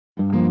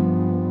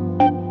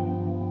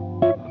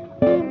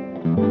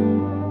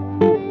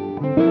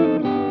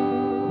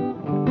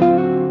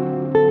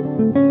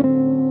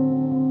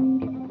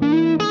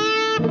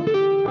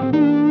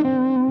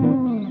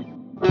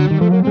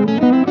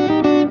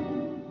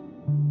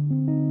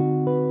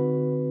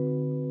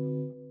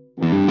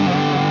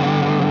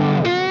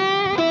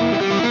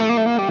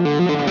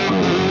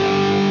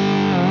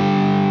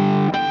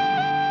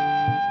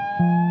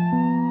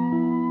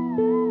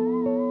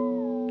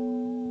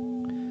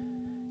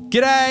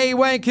G'day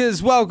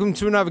wankers, welcome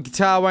to another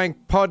GuitarWank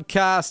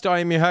Podcast. I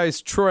am your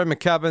host, Troy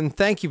MacCubbin.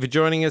 Thank you for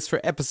joining us for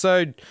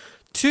episode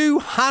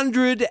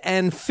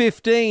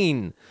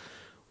 215.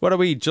 What are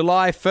we,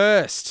 July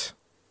 1st,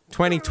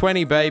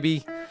 2020,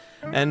 baby.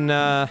 And,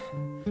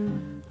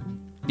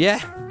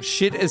 yeah,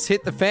 shit has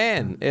hit the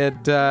fan.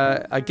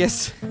 I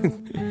guess,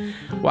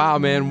 wow,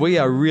 man, we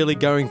are really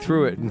going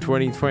through it in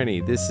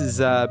 2020. This is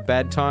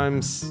bad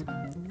times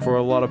for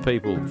a lot of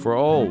people, for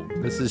all.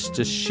 This is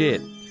just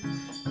shit.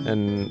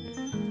 And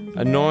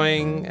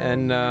annoying,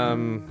 and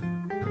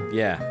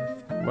yeah,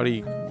 what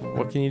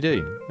can you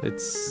do?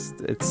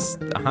 It's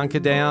hunker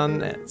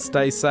down,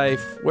 stay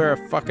safe, wear a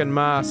fucking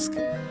mask,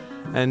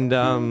 and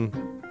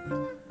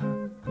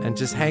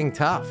just hang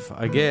tough,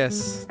 I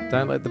guess.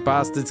 Don't let the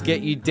bastards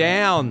get you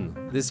down.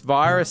 This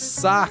virus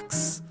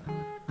sucks.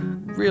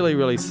 Really,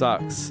 really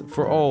sucks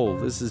for all.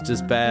 This is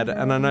just bad,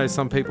 and I know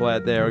some people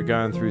out there are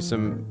going through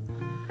some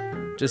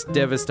just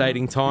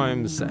devastating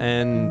times,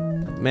 and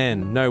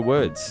man, no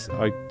words.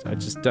 I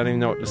just don't even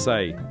know what to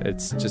say.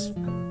 It's just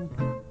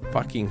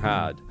fucking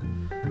hard.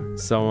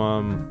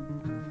 So,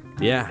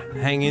 yeah,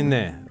 hang in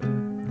there.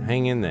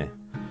 Hang in there.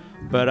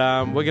 But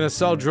we're going to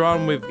soldier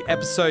on with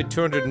episode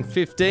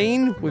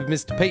 215 with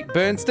Mr. Pete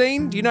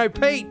Bernstein. Do you know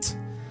Pete?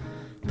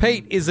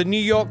 Pete is a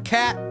New York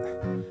cat,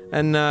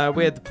 and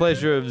we had the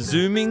pleasure of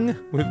Zooming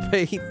with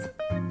Pete.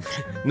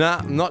 Nah,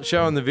 I'm not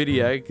showing the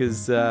video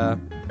because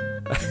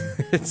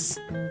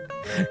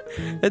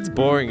it's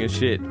boring as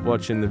shit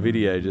watching the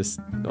video. Just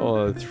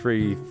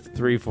three,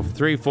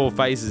 four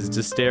faces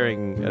just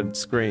staring at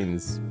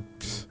screens.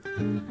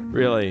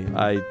 Really,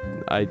 I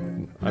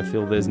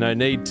feel there's no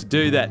need to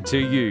do that to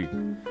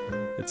you.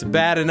 It's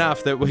bad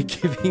enough that we're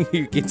giving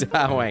you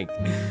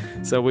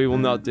GuitarWank, so we will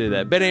not do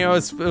that. But anyway,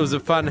 it was a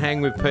fun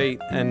hang with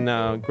Pete,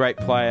 and great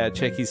player.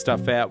 Check his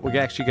stuff out. We're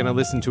actually going to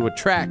listen to a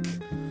track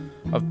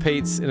of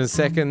Pete's in a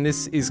second.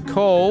 This is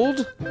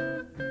called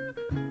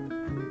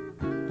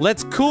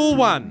Let's Cool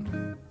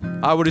One.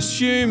 I would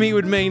assume he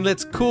would mean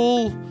let's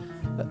cool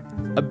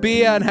a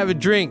beer and have a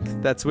drink.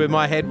 That's where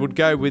my head would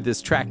go with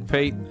this track,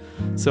 Pete.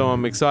 So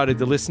I'm excited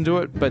to listen to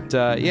it. But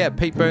yeah,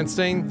 Pete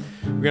Bernstein.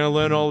 We're going to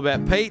learn all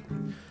about Pete.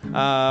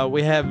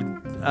 We have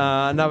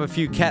another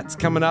few cats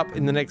coming up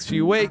in the next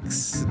few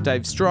weeks.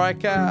 Dave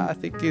Stryker, I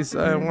think, is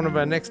one of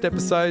our next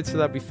episodes, so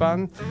that'll be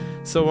fun.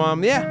 So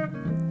yeah,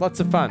 lots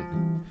of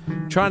fun.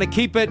 Trying to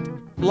keep it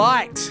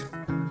light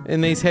in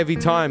these heavy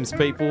times,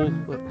 people.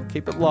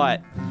 Keep it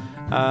light.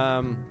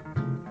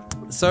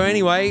 So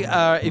anyway,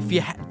 if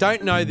you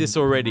don't know this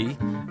already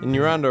and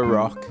you're under a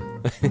rock,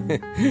 go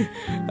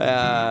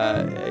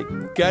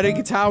to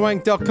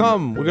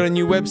GuitarWank.com. We've got a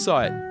new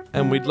website,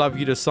 and we'd love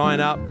you to sign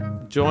up,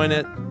 join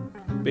it,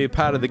 be a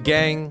part of the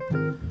gang.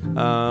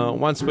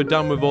 Once we're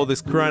done with all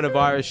this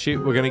coronavirus shit,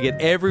 we're going to get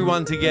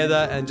everyone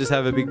together and just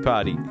have a big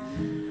party.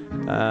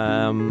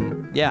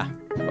 Yeah,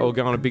 or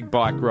go on a big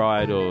bike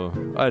ride, or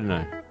I don't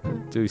know,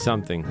 do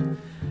something.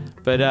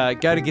 But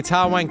go to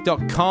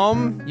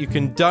GuitarWank.com. You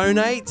can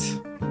donate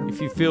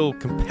if you feel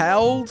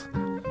compelled,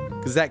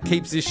 because that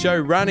keeps this show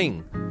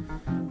running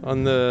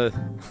on the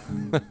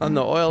on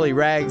the oily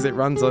rags it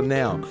runs on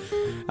now.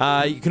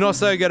 You can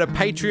also go to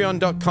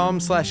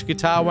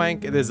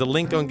patreon.com/GuitarWank. There's a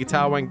link on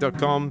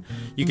GuitarWank.com.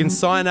 You can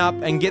sign up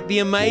and get the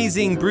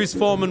amazing Bruce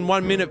Forman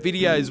 1-minute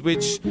videos,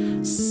 which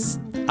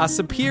are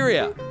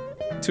superior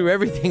to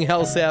everything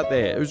else out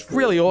there. It was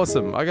really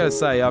awesome. I gotta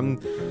say, I'm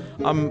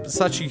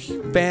such a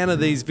fan of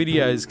these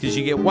videos, because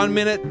you get 1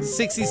 minute,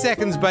 60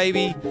 seconds,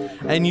 baby,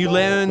 and you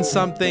learn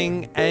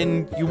something,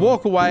 and you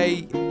walk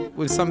away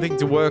with something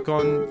to work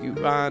on. You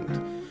aren't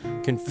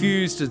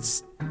confused.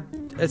 It's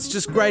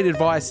just great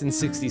advice in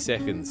 60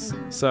 seconds.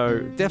 So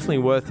definitely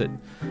worth it.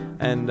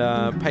 And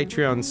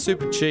Patreon's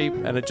super cheap,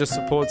 and it just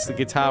supports the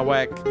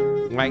GuitarWank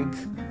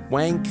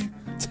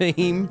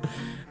team,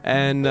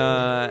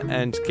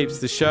 and keeps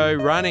the show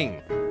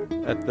running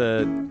at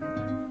the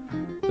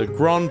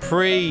Grand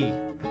Prix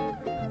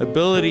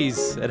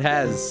abilities it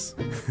has.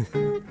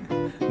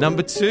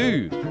 Number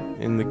 2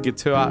 in the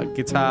guitar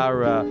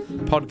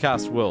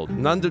podcast world.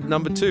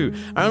 Number 2,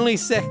 only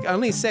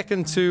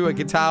second to a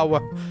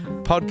guitar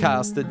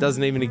podcast that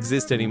doesn't even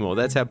exist anymore.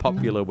 That's how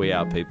popular we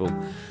are, people.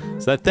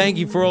 So thank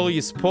you for all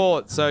your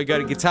support. So go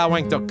to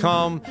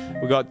GuitarWank.com.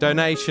 We've got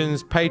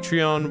donations,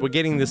 Patreon. We're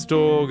getting the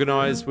store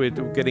organized. We're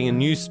getting a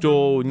new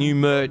store, new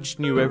merch,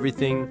 new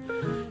everything.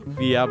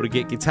 Be able to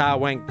get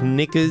GuitarWank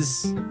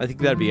knickers. I think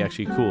that'd be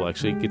actually cool,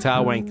 actually.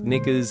 GuitarWank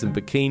knickers and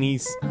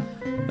bikinis.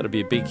 That'll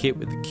be a big hit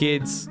with the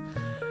kids.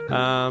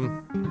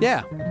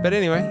 Yeah, but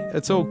anyway,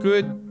 it's all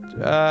good.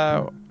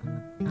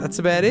 That's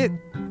about it.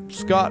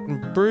 Scott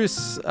and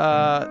Bruce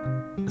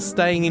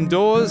staying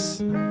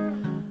indoors,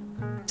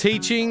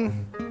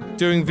 teaching,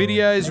 doing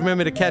videos.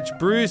 Remember to catch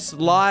Bruce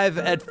live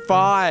at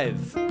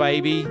 5,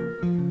 baby.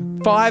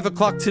 5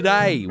 o'clock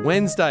today,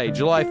 Wednesday,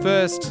 July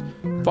 1st.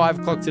 5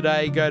 o'clock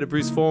today. Go to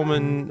Bruce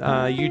Forman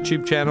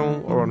YouTube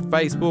channel or on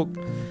Facebook,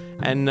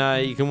 and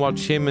you can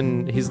watch him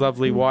and his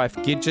lovely wife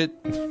Gidget,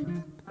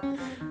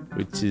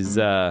 which is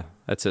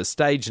that's her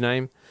stage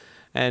name.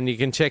 And you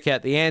can check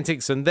out the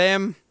antics on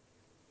them.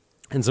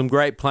 And some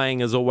great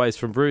playing, as always,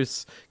 from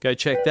Bruce. Go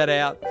check that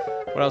out.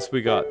 What else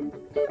we got?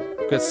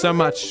 We've got so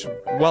much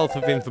wealth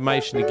of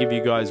information to give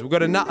you guys. We've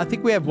got I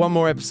think we have one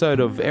more episode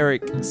of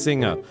Eric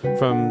Singer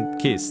from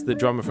Kiss, the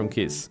drummer from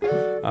Kiss.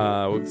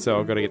 So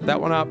I've got to get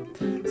that one up.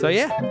 So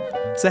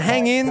yeah, so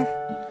hang in.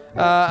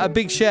 A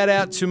big shout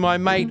out to my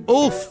mate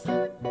Ulf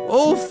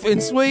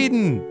in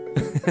Sweden.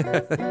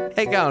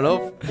 Hey, going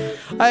Ulf.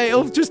 Hey,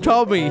 Ulf just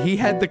told me he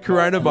had the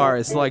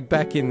coronavirus like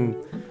back in,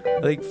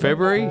 I think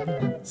February,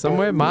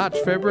 somewhere, March,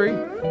 February.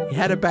 He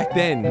had it back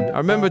then. I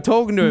remember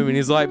talking to him and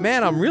he's like,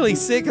 man, I'm really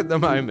sick at the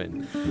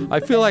moment. I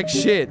feel like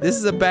shit. This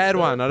is a bad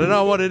one. I don't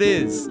know what it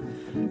is.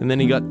 And then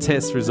he got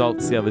test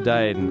results the other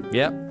day and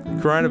yep,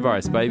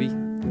 coronavirus, baby.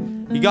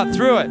 He got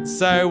through it.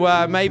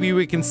 So maybe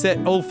we can set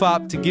Ulf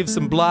up to give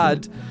some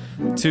blood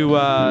to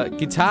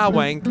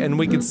GuitarWank and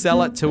we can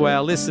sell it to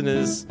our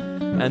listeners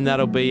and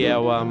that'll be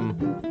our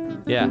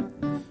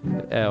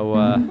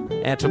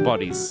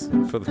antibodies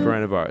for the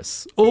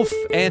coronavirus. Ulf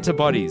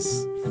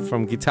antibodies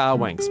from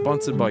GuitarWank,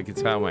 sponsored by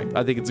GuitarWank.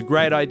 I think it's a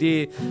great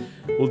idea.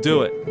 We'll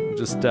do it.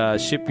 Just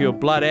ship your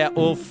blood out,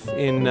 Ulf,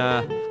 in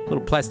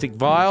little plastic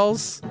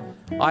vials,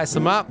 ice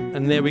them up,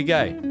 and there we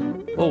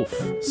go. Ulf,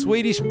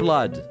 Swedish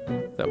blood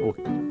that will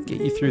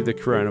get you through the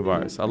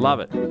coronavirus. I love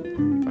it.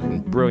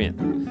 Fucking brilliant.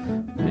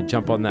 I'm gonna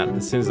jump on that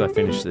as soon as I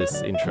finish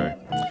this intro.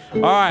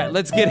 All right,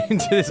 let's get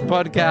into this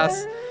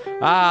podcast.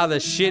 The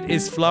shit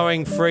is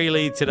flowing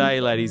freely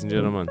today, ladies and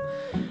gentlemen.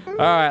 All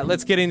right,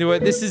 let's get into it.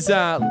 This is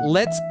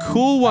Let's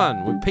Cool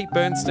One with Pete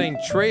Bernstein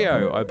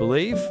Trio, I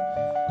believe.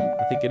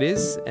 I think it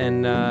is.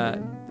 And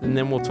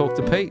then we'll talk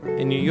to Pete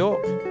in New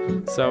York.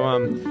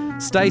 So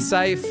stay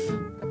safe.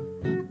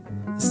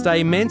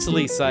 Stay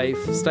mentally safe.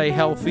 Stay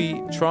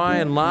healthy. Try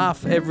and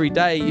laugh every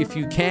day if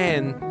you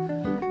can.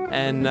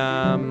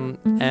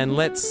 And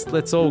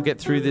let's all get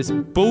through this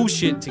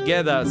bullshit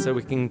together so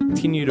we can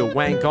continue to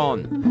wank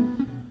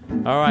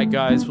on. All right,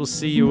 guys, we'll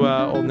see you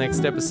all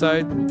next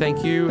episode.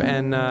 Thank you,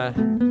 and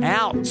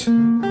out.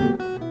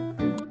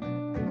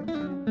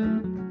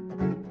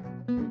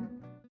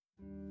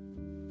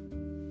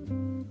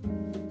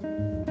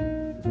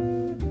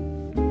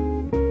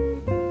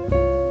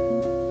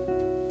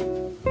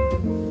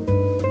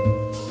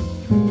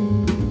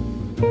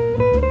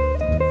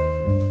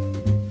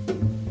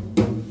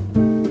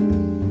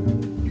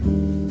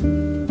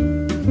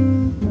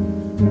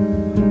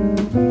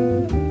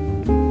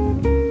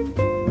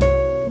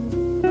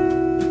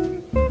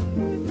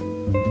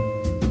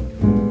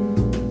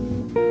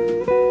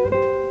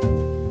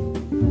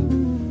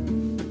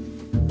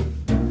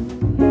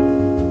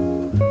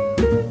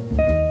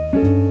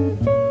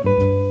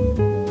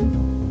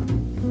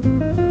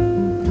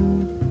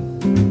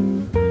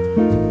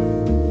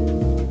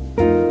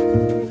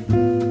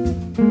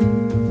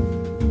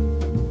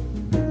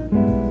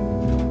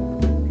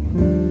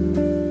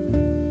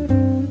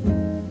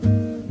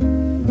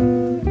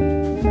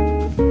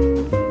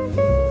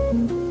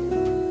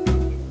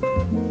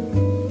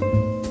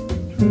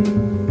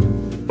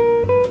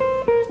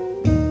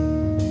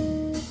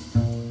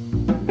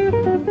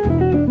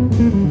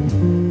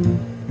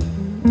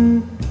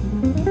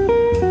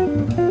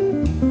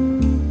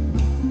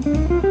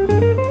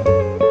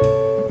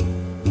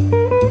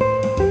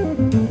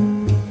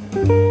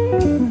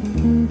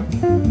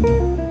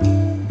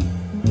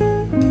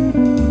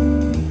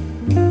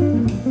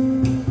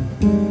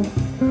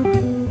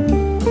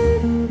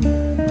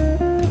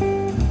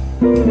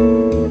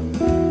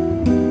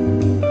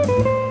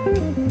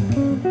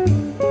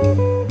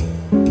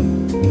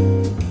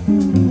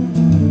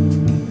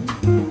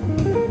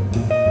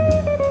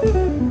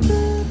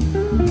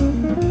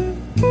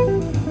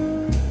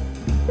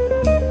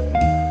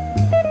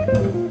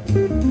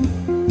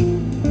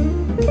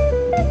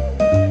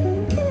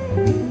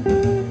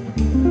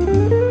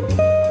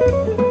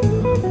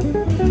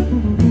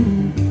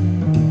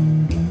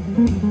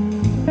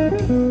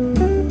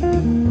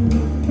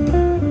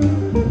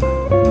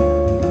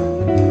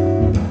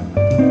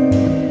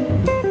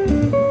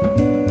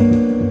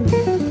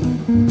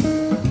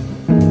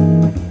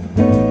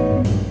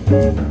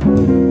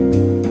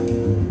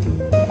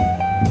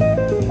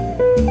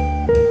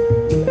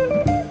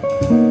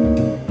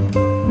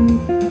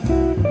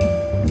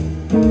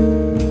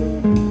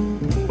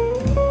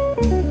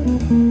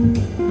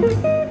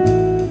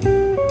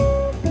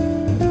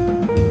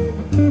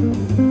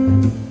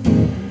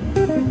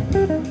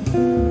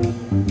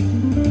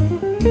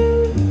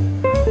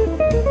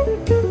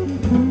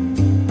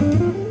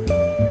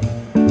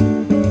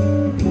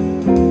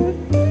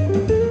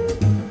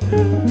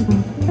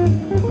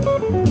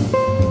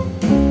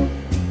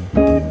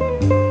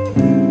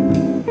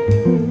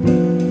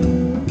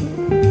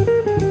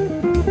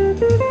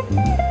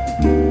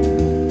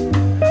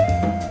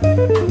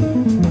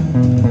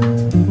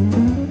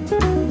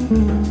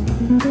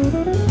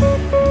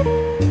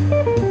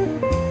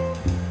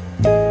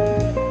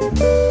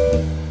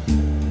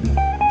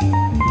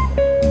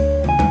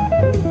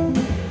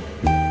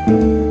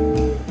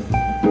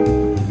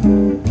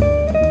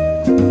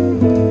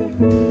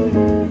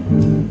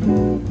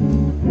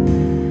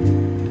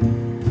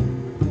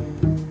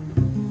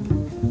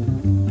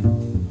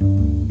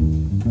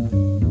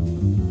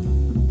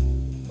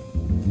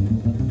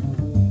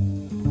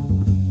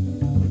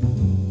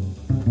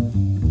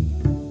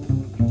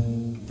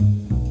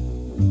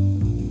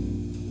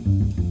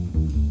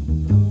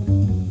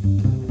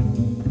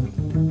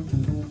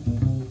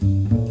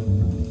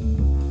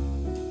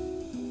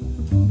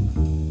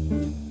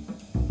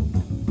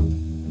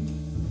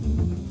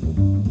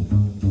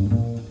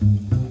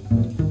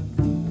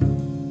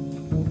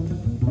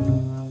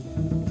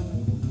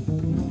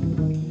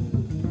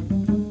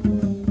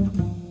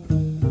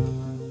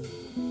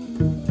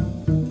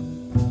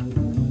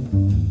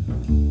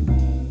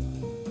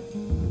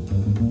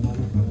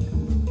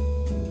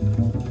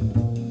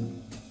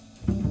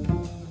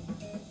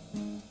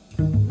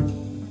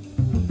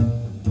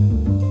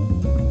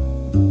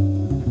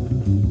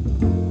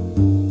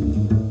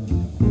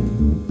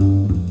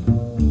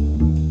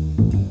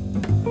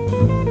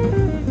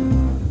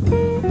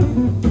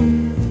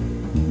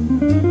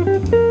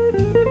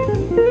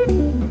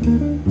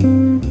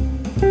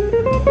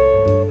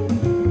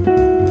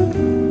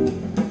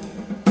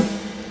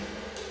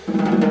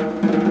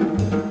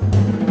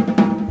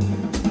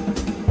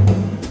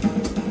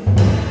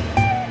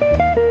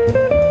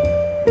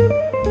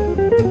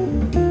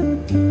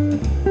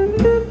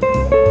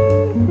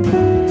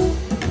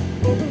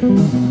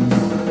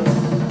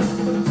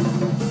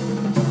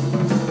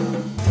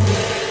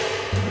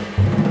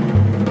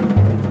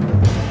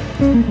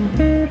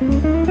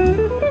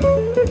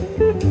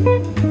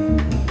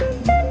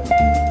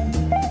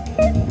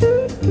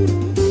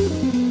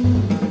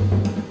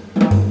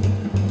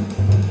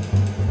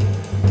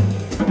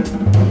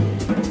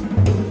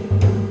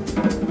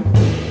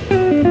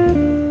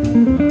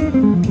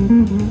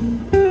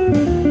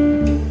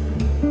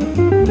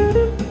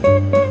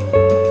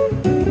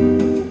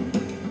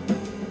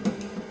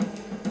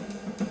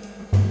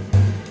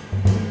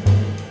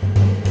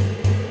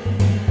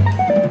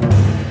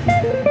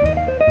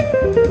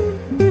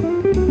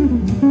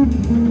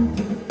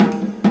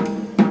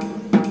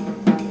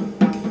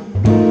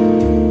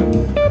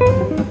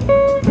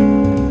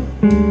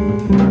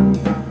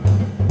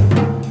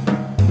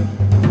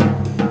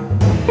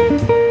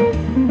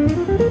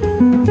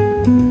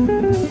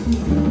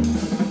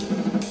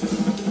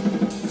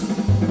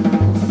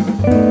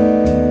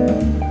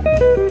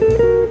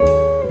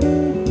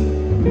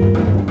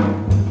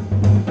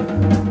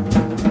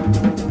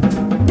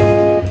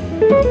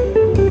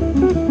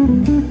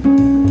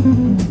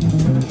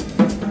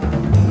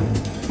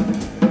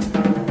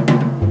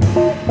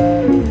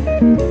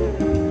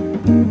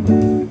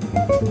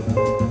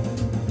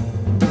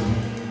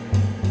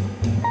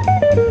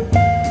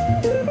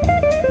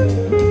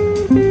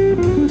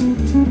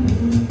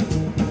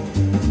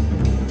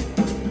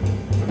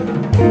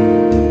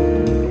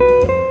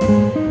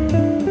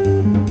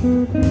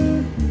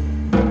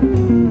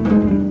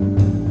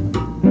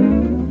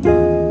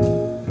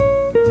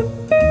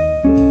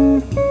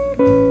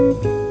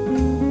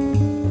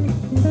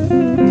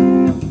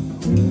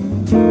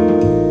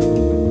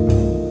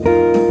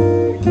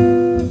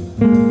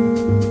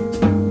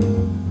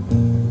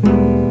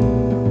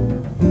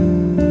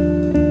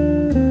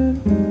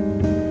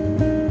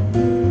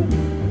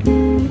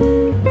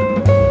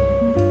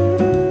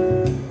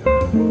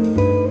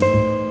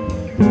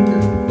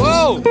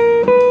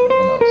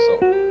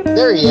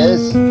 There he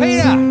is.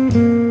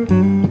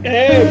 Peter!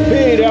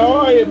 Hey, Pete, how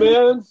are you,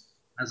 man?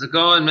 How's it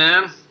going,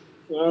 man?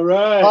 All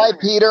right. Hi,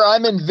 Peter.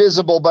 I'm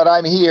invisible, but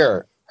I'm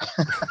here.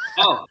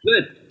 Oh,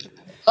 good.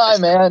 Hi,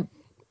 man.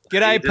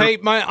 G'day,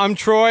 Pete, mate. I'm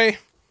Troy.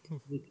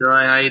 Hey,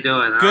 Troy, how you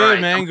doing? Good, All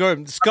right. man.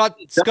 Good. Scott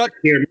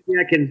Here, maybe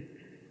I can.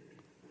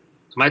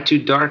 Am I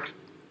too dark?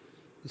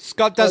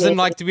 Scott doesn't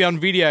like to be on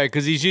video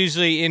because he's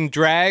usually in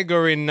drag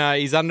or in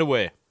his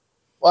underwear.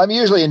 Well, I'm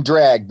usually in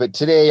drag, but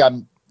today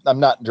I'm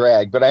not in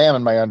drag, but I am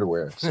in my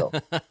underwear. So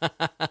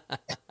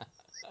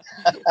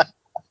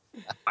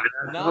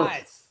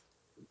Nice.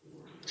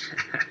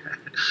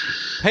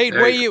 Pete,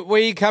 where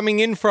you coming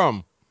in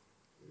from?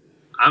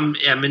 I'm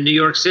in New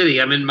York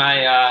City. I'm in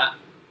my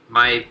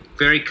my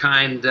very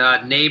kind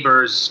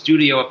neighbor's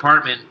studio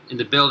apartment in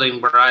the building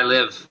where I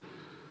live,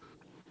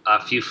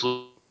 a few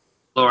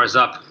floors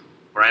up,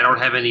 where I don't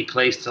have any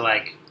place to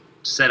like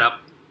set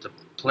up to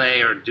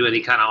play or do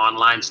any kind of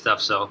online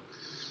stuff. So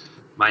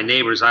my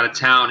neighbor's out of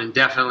town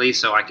indefinitely,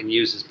 so I can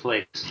use his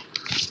place.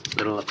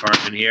 Little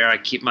apartment here. I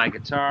keep my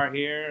guitar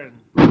here,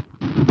 and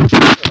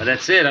but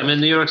that's it. I'm in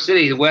New York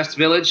City, the West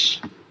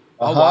Village.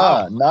 Oh,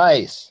 wow.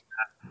 Nice.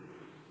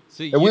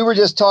 So And we were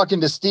just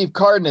talking to Steve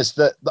Cardenas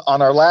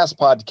on our last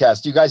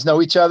podcast. You guys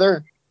know each other?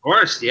 Of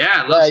course,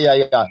 yeah.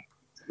 Yeah.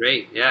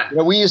 Great, yeah. You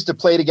know, we used to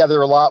play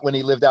together a lot when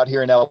he lived out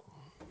here in LA,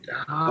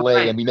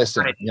 Right, and we miss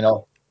him. right. You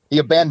know, he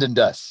abandoned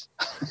us.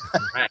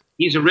 Right.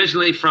 He's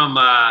originally from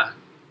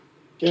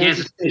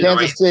Kansas City.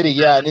 Kansas City,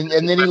 yeah, and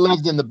then he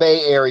lived in the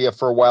Bay Area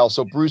for a while.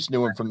 So Bruce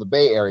knew him from the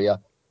Bay Area,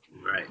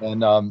 Right.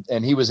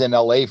 and he was in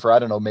LA for I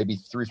don't know, maybe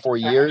 3-4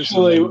 years.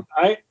 Actually,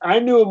 I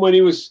knew him when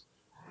he was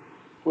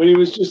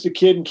just a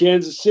kid in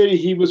Kansas City.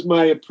 He was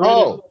my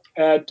apprentice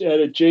at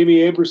a Jamie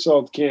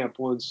Aebersold camp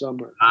one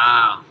summer.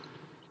 Wow.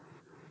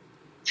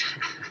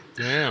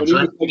 Damn. But So he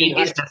that's was like in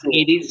high 80s, that's school.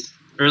 80s,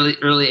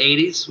 early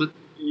 80s.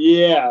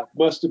 Yeah,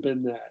 must have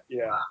been that.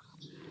 Yeah.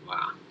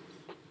 Wow.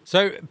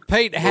 So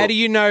Pete, how do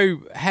you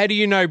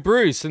know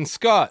Bruce and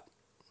Scott?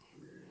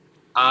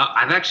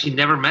 I've actually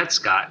never met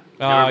Scott.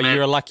 Oh, Never met-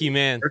 you're a lucky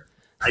man.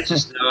 I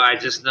just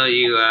know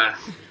you.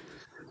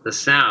 The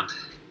sound.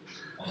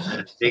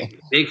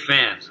 Big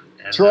fan.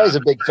 And, Troy's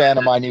a big fan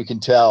of mine. You can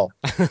tell.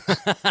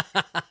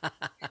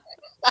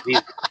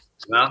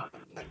 Well,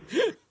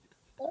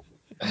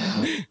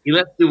 he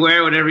lets you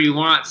wear whatever you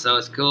want, so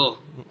it's cool.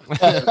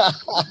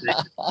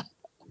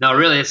 No,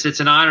 really, it's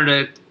an honor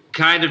to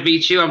kind of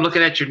meet you. I'm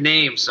looking at your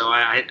name, so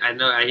I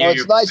know I hear Well,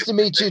 it's nice to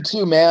meet you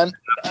too, man.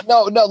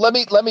 No, let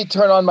me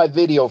turn on my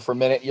video for a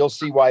minute. You'll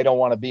see why I don't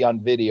want to be on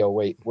video.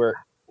 Wait,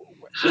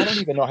 I don't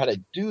even know how to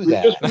do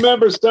that. Just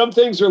remember, some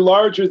things are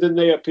larger than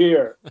they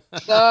appear.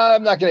 No,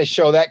 I'm not going to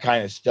show that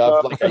kind of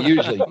stuff like I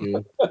usually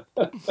do.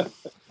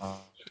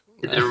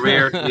 the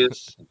rare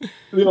use.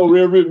 The old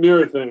rear view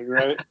mirror thing,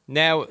 right?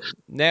 Now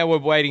we're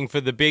waiting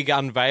for the big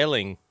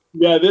unveiling.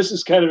 Yeah, this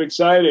is kind of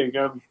exciting.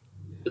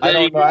 I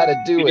don't know how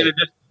to do it.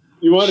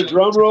 You want a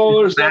drum roll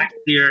or something? Back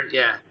here,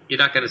 yeah. You're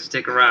not going to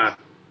stick around.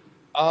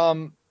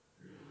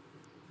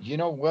 You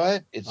know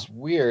what? It's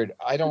weird.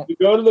 I don't. If you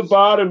go to the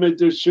bottom,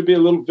 there should be a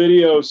little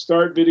video,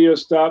 start video,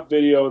 stop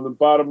video in the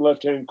bottom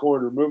left-hand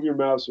corner. Move your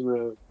mouse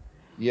around.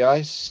 Yeah,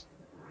 I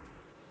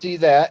see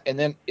that. And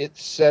then it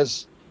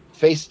says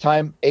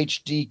FaceTime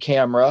HD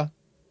camera.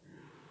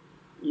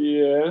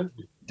 Yeah.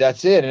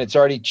 That's it. And it's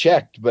already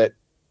checked, but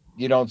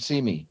you don't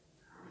see me.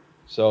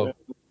 So Yeah.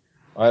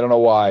 I don't know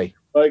why.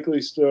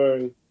 Likely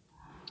story.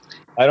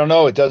 I don't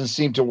know. It doesn't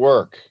seem to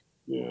work.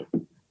 Yeah.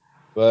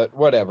 But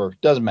whatever.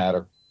 Doesn't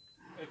matter.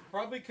 It's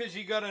probably because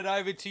you got it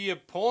over to your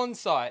porn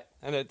site,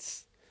 and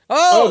it's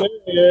Oh, there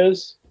he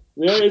is.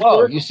 There he's Oh,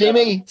 working. you see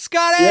me?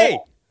 Scotty. Yeah.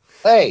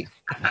 Hey.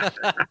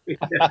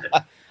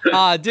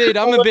 Dude,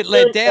 I'm a bit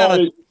let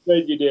down. You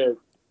said you did.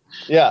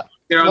 Yeah.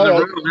 You're on No, the no.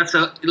 room.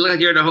 You look like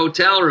you're in a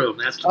hotel room.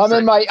 That's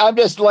I'm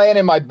just laying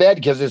in my bed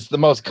because it's the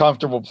most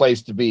comfortable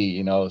place to be,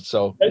 you know.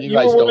 So You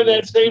guys were don't wearing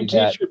that same see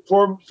that. T-shirt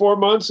 4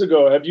 months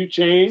ago. Have you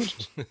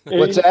changed?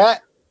 What's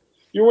that?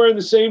 You're wearing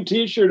the same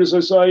T-shirt as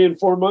I saw you in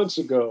 4 months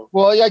ago.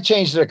 Well, I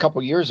changed it a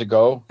couple years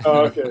ago.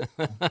 Oh, okay.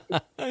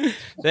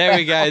 There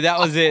we go. That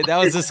was it. That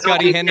was the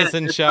Scotty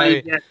Henderson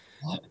show.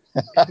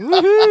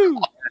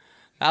 Woohoo!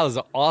 That was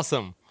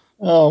awesome.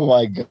 Oh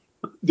my God.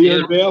 The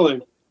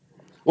unveiling.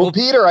 Well,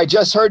 Peter, I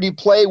just heard you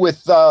play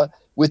with the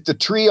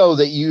trio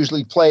that you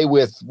usually play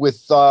with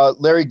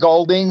Larry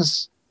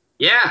Goldings.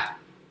 Yeah.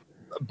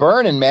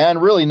 Burning, man,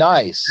 really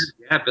nice.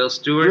 Yeah, Bill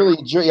Stewart.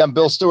 Really, I'm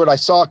Bill Stewart. I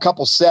saw a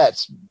couple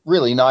sets.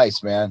 Really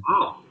nice, man.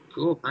 Oh,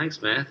 cool.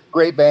 Thanks, man.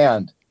 Great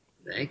band.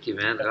 Thank you,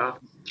 man. Oh,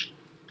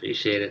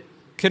 appreciate it.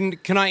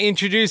 Can I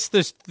introduce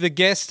the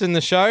guest in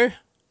the show?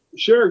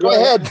 Sure, Go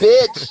ahead,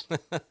 bitch.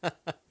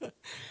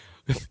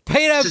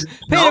 Peter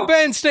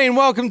Bernstein,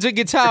 welcome to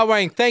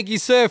GuitarWank. Thank you,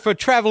 sir, for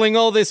traveling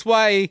all this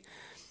way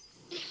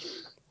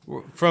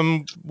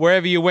from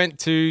wherever you went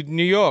to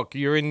New York.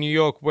 You're in New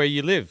York where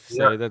you live.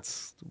 So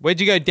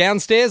where'd you go,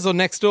 downstairs or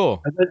next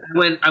door?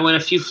 I went a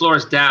few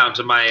floors down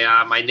to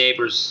my my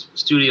neighbor's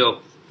studio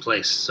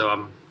place,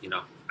 so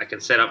I can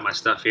set up my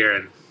stuff here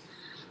and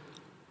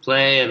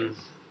play and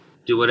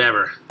do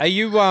whatever. Are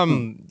you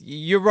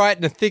you're right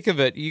in the thick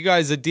of it. You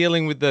guys are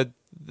dealing with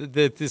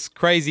this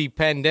crazy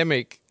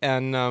pandemic,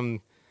 and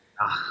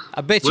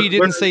I bet you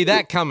didn't see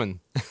that coming.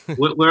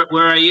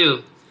 Where are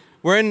you?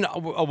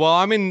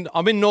 I'm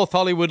in North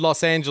Hollywood,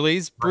 Los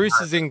Angeles.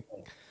 Bruce is in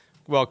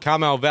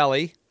Carmel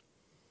Valley.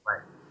 Right.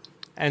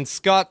 And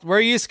Scott, where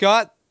are you,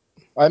 Scott?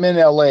 I'm in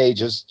LA,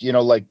 just,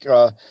 like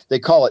they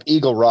call it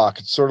Eagle Rock.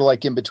 It's sort of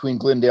like in between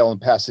Glendale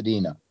and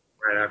Pasadena.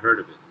 Right, I've heard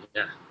of it.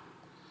 Yeah.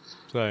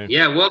 So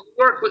Yeah, well,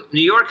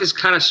 New York is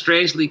kind of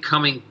strangely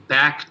coming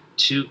back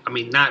to,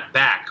 not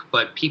back,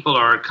 but people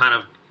are kind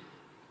of,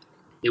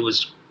 it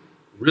was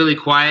really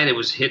quiet. It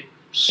was hit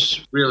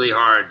really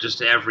hard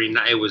just every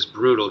night. It was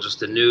brutal, just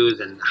the news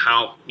and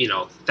how,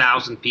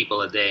 1,000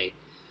 people a day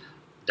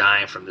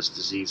dying from this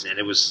disease. And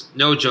it was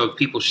no joke.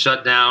 People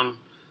shut down.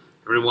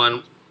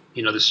 Everyone,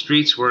 the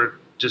streets were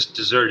just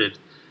deserted.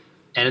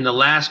 And in the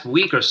last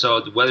week or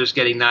so, the weather's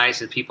getting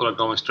nice and people are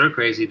going stir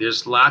crazy.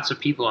 There's lots of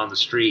people on the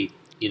street,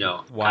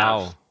 Wow.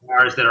 kind of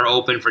bars that are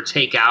open for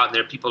takeout, and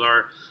there people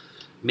are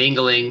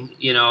mingling,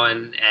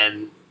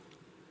 and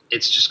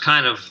it's just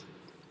kind of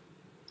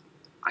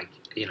like,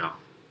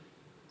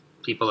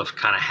 people have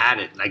kind of had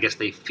it, and I guess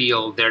they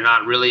feel they're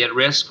not really at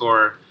risk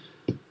or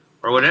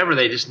whatever.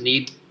 They just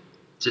need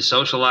to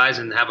socialize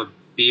and have a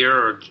beer,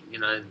 or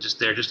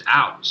they're just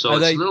out. So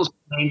it's a little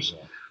strange,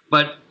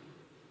 but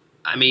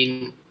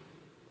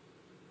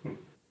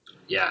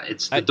yeah,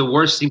 it's the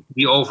worst seems to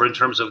be over in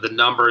terms of the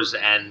numbers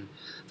and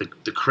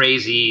the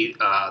crazy,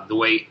 the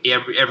way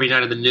every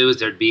night in the news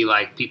there'd be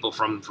like people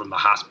from the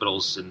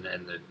hospitals and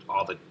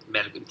all the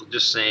medical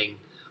just saying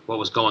what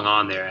was going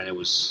on there, and it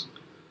was,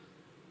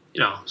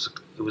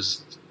 it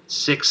was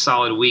 6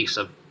 solid weeks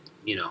of,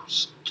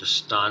 just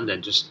stunned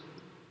and just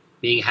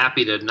being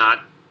happy to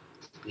not,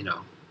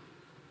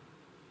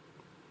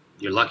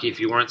 you're lucky if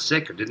you weren't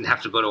sick or didn't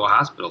have to go to a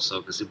hospital. So,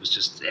 because it was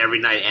just every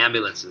night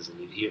ambulances and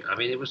you'd hear,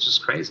 it was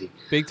just crazy.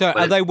 Big time.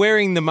 Are they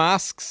wearing the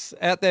masks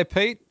out there,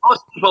 Pete?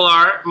 Most people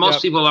are.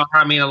 Most people are.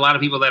 A lot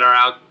of people that are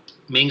out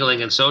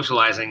mingling and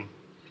socializing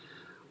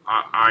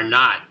are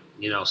not,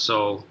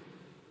 so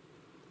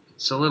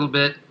it's a little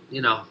bit,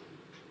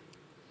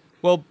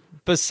 Well,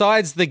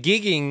 besides the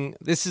gigging,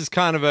 this is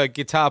kind of a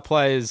guitar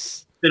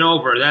player's...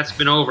 That's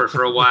been over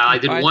for a while. I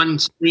did Right. one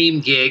stream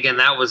gig, and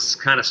that was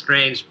kind of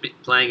strange,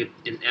 playing it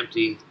in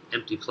empty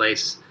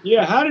place.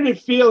 Yeah, how did it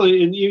feel?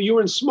 And you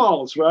were in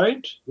Smalls,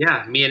 right?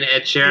 Yeah, me and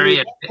Ed Cherry.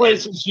 That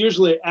place is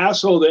usually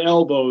asshole to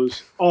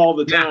elbows all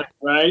the time,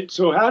 right?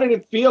 So how did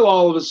it feel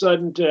all of a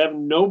sudden to have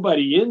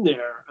nobody in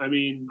there?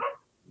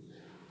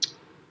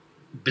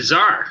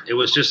 Bizarre. It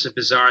was just a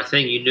bizarre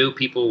thing. You knew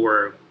people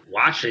were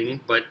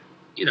watching, but,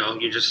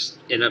 you're just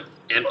in an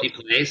empty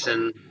place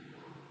and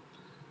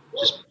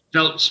just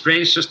felt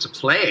strange just to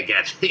play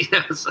again.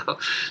 So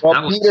Well,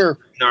 that was Peter,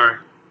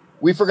 bizarre.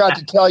 We forgot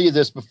to tell you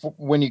this before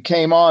when you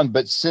came on,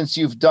 but since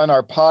you've done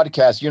our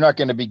podcast, you're not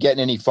going to be getting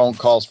any phone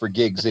calls for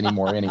gigs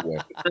anymore anyway.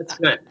 That's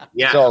good.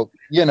 Yeah. So,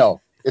 you know,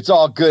 it's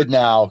all good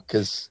now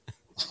because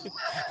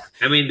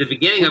I mean, the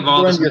beginning of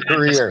all this your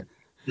madness, career.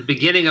 the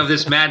beginning of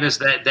this madness,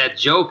 that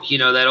joke, you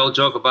know, that old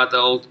joke about the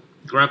old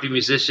grumpy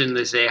musician.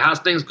 They say, "How's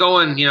things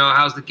going? You know,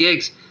 how's the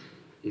gigs?"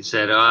 He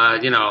said,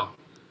 you know,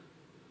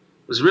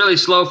 it was really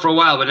slow for a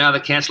while, but now the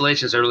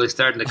cancellations are really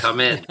starting to come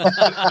in.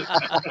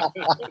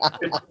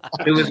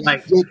 It was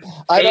like,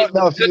 I don't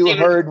know if you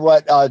heard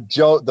what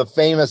Joe, the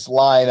famous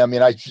line. I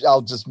mean,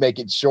 I'll just make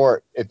it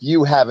short if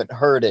you haven't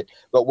heard it,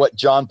 but what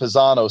John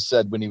Pisano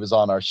said when he was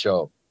on our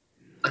show.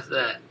 What's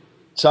that?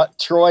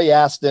 Troy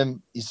asked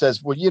him, he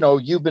says, well, you know,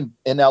 you've been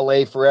in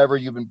LA forever.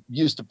 You've been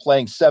used to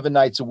playing 7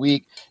 nights a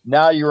week.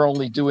 Now you're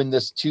only doing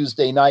this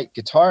Tuesday night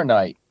guitar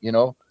night, you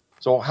know?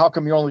 So how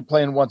come you're only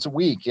playing once a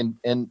week?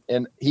 And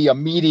he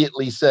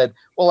immediately said,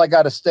 well, I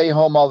got to stay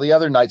home all the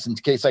other nights in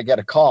case I get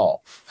a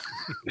call.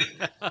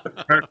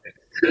 Perfect.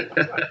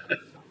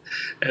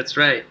 That's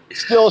right.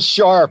 Still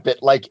sharp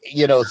at like,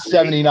 you know,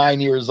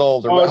 79 years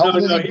old. Or Oh,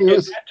 no. At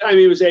that time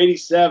he was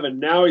 87.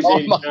 Now he's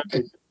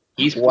 89.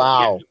 He's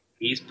wow.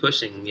 He's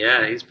pushing.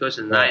 Yeah, he's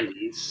pushing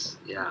 90s.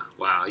 Yeah.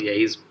 Wow.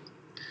 Yeah,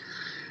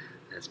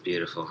 that's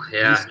beautiful.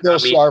 Yeah. He's still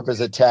sharp as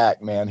a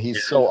tack, man.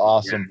 He's so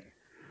awesome. Yeah.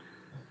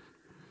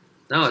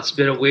 No, it's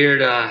been a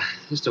weird,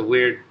 just a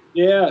weird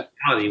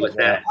reality with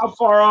that. How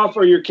far off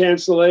are your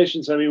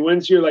cancellations? I mean,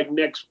 when's your like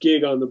next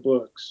gig on the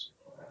books?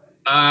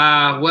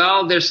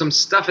 Well, there's some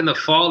stuff in the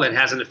fall that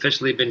hasn't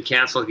officially been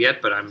canceled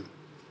yet, but I'm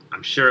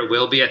sure it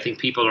will be. I think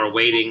people are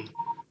waiting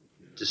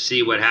to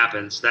see what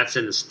happens. That's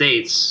in the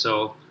States,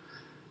 so.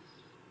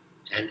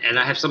 And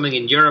I have something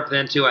in Europe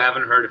then too. I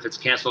haven't heard if it's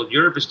canceled.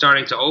 Europe is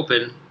starting to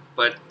open,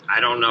 but I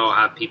don't know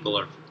how people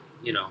are.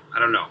 You know, I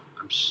don't know.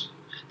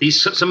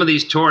 Some of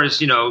these tours,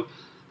 you know,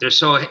 they're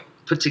so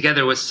put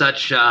together with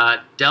such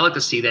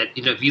delicacy that,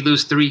 you know, if you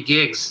lose 3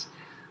 gigs,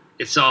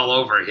 it's all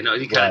over. You know,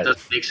 it kind of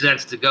doesn't make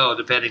sense to go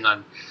depending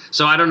on.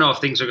 So I don't know if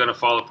things are going to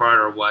fall apart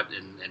or what,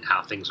 and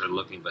how things are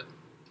looking. But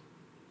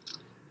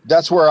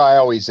that's where I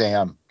always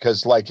am,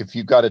 because like if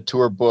you got a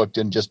tour booked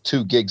and just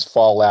 2 gigs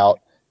fall out,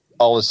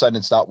 all of a sudden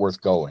it's not worth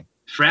going.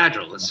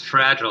 Fragile. It's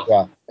fragile.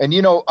 Yeah, and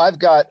you know, I've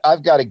got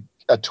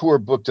a tour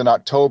booked in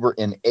October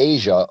in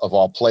Asia of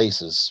all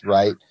places,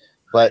 right?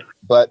 But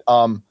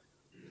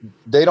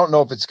they don't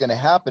know if it's going to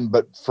happen.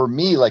 But for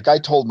me, like I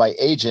told my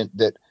agent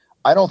that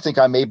I don't think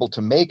I'm able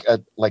to make a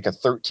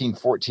 13,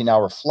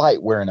 14-hour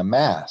flight wearing a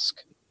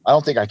mask. I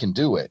don't think I can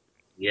do it.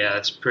 Yeah,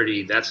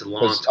 that's a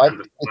long time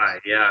to fly.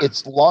 Yeah.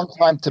 It's a long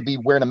time to be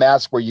wearing a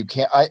mask where you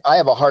can't, I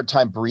have a hard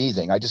time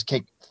breathing. I just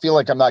can't feel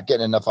like I'm not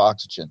getting enough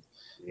oxygen.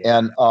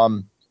 Yeah.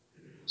 And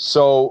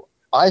so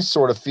I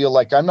sort of feel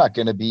like I'm not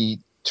going to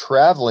be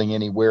traveling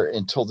anywhere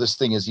until this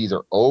thing is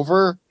either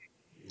over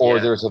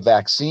or there's a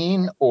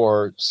vaccine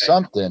or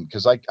something,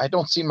 because I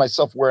don't see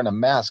myself wearing a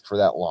mask for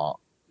that long.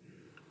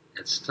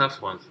 It's a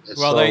tough one.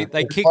 Well,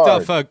 they kicked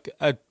off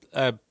a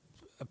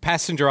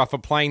passenger off a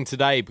plane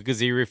today because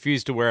he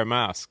refused to wear a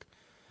mask.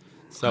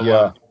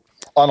 So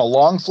on a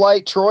long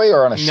flight, Troy,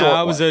 or on a short?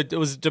 No, it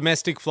was a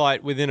domestic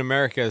flight within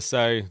America.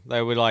 So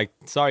they were like,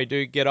 "Sorry,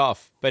 dude, get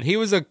off." But he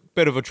was a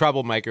bit of a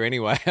troublemaker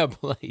anyway, I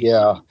believe.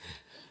 Yeah.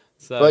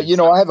 So, but you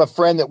know, I have a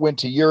friend that went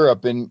to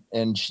Europe, and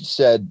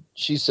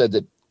she said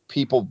that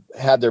people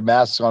had their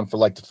masks on for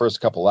like the first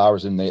couple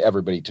hours, and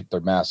everybody took their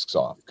masks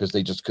off because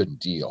they just couldn't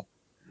deal.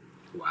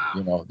 Wow.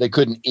 You know, they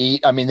couldn't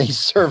eat. I mean, they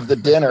served the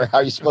dinner. How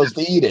are you supposed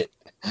to eat it?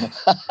 So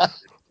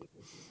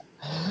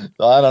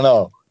I don't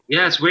know.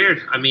 Yeah, it's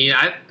weird. I mean,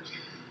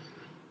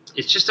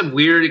 it's just a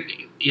weird,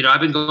 you know, I've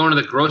been going to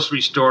the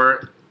grocery store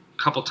a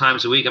couple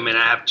times a week. I mean,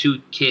 I have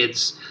 2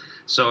 kids,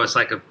 so it's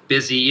like a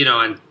busy, you know,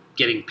 and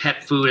getting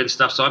pet food and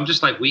stuff. So I'm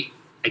just like, we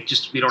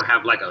don't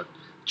have like a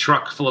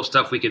truck full of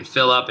stuff we can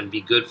fill up and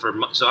be good for.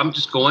 So I'm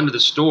just going to the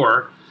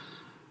store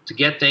to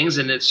get things,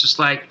 and it's just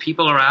like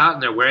people are out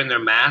and they're wearing their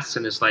masks,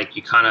 and it's like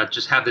you kind of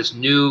just have this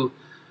new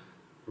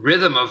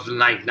rhythm of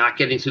like not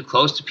getting too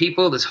close to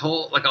people. This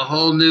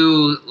whole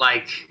new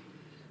like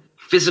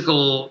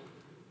physical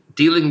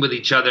dealing with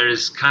each other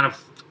is kind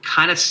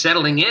of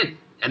settling in,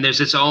 and there's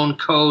its own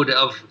code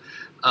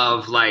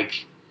of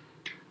like,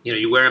 you know,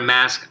 you wear a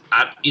mask.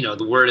 You know,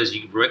 the word is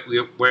you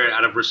wear it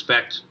out of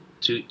respect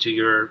to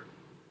your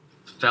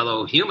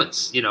fellow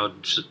humans. You know,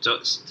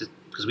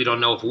 because we don't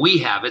know if we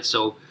have it,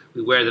 so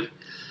we wear them.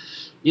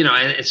 You know,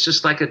 and it's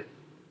just like and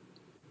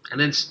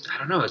then I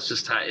don't know. It's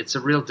just it's a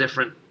real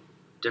different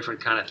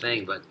kind of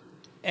thing, but.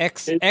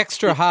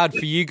 Extra hard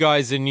for you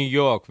guys in New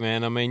York,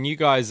 man. I mean, you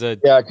guys are...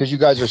 Yeah, because you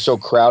guys are so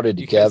crowded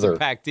together. You guys are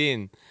packed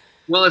in.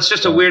 Well, it's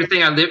just a weird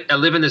thing. I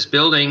live in this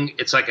building.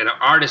 It's like an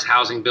artist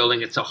housing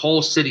building. It's a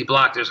whole city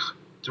block. There's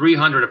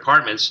 300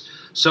 apartments.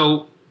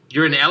 So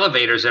you're in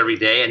elevators every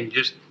day, and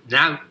just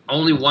now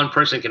only one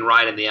person can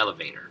ride in the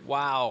elevator.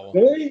 Wow.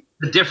 Really?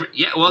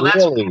 Well,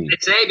 that's what they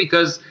say,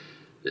 because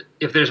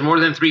if there's more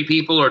than 3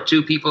 people or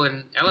 2 people in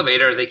an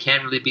elevator, they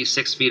can't really be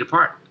 6 feet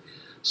apart.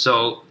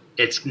 So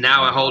it's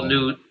now a whole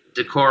new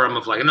decorum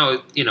of like,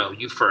 no,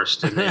 you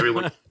first, and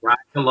everyone rides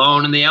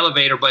alone in the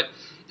elevator. But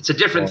it's a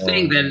different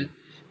thing than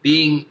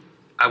being,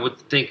 I would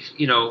think,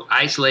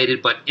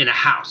 isolated, but in a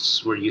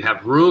house where you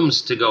have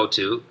rooms to go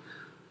to,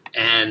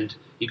 and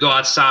you go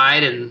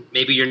outside, and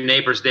maybe your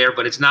neighbor's there,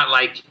 but it's not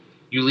like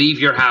you leave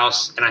your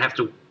house and I have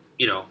to,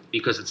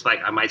 because it's like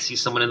I might see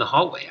someone in the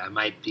hallway. I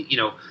might be,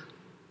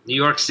 New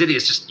York City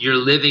is just, you're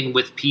living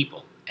with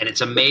people, and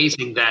it's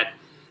amazing that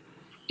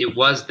it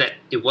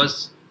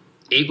was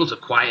able to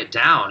quiet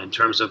down in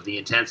terms of the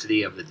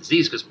intensity of the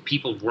disease, because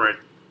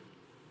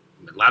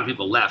a lot of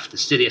people left the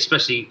city,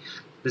 especially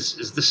this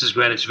is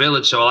Greenwich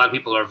Village, so a lot of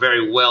people are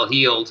very well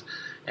healed,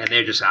 and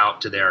they're just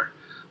out to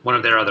one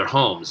of their other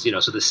homes,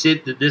 so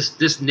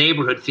this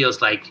neighborhood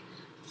feels like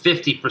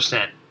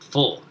 50%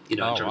 full, in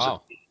terms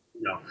of,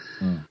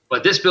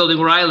 But this building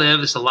where I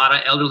live, it's a lot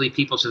of elderly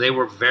people, so they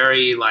were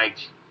very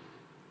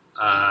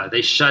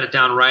they shut it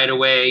down right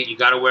away. You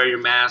got to wear your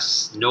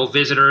masks, no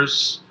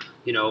visitors.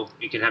 You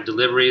can have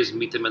deliveries and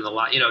meet them in the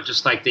lot.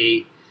 Just like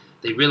they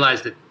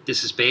realized that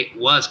this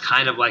was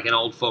kind of like an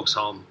old folks'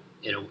 home,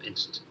 in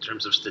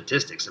terms of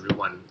statistics.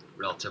 Everyone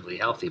relatively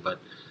healthy, but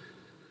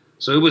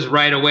so it was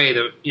right away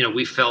that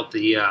we felt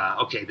the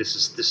okay, this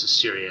is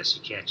serious.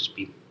 You can't just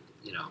be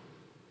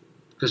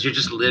because you're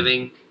just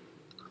living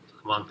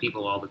among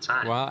people all the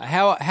time.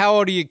 Wow, how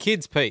old are your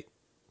kids, Pete?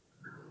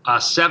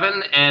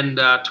 7 and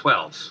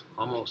 12,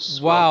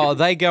 almost. Wow, are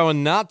they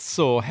going nuts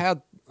or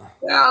how?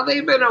 Well,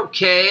 they've been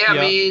okay. I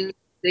mean,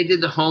 they did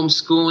the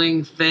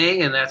homeschooling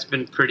thing, and that's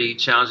been pretty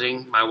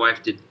challenging. My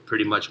wife did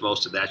pretty much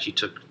most of that. She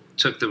took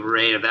the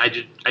reign of that.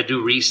 I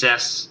do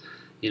recess,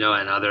 and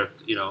other,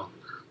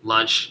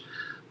 lunch,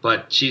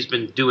 but she's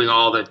been doing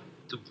all the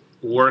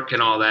work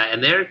and all that,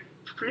 and they're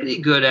pretty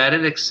good at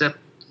it, except,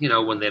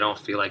 when they don't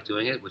feel like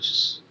doing it, which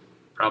is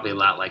probably a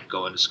lot like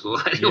going to school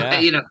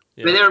anyway.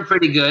 I mean, they were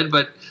pretty good,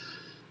 but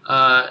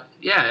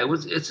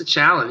it's a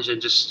challenge,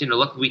 and just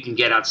look, we can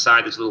get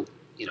outside this little,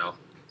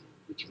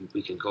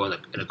 we can go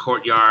in a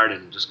courtyard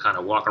and just kind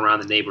of walk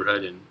around the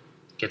neighborhood and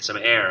get some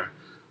air.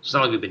 It's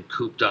not like we've been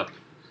cooped up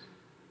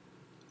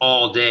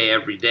all day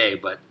every day,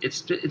 but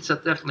it's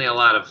definitely a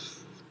lot of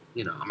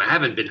I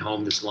haven't been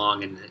home this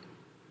long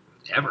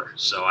ever,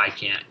 so I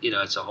can't.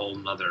 It's a whole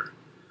nother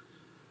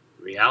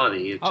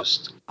reality.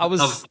 I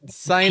was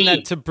saying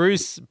that to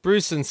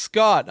Bruce and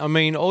Scott. I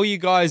mean, all you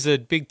guys are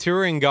big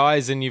touring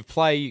guys, and you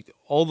play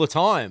all the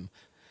time.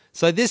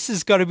 So this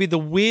has got to be the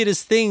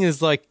weirdest thing.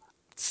 Is like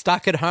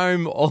stuck at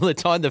home all the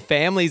time. The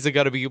families are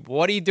got to be.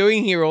 What are you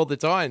doing here all the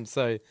time?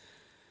 So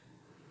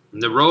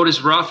the road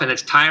is rough and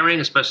it's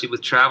tiring, especially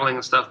with traveling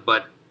and stuff.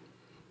 But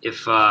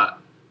if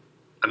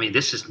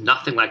this is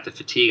nothing like the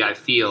fatigue I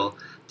feel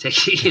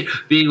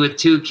being with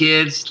 2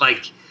 kids,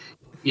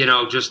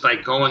 just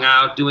like going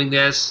out, doing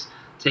this,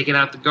 taking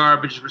out the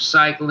garbage,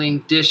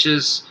 recycling,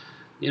 dishes,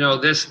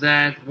 this,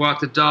 that, walk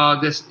the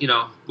dog, this,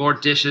 more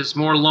dishes,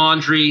 more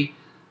laundry.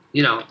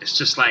 It's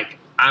just like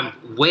I'm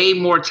way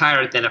more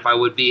tired than if I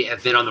would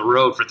have been on the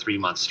road for 3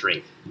 months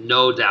straight.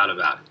 No doubt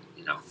about it.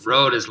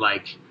 Road is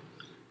like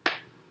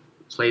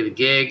play the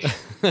gig.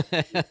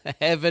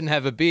 Heaven,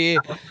 have a beer.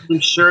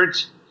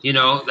 Shirt,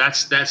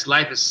 that's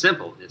life is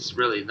simple. It's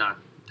really not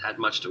that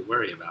much to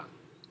worry about.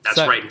 That's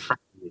right in front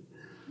of you.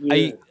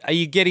 Yeah. Are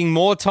you getting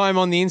more time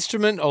on the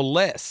instrument or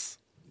less?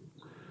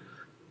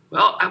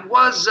 Well,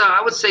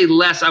 I would say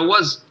less. I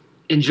was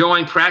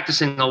enjoying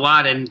practicing a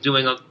lot and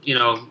doing,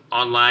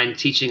 online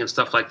teaching and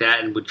stuff like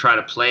that, and would try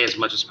to play as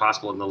much as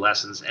possible in the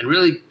lessons and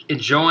really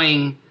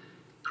enjoying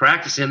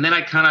practicing. And then I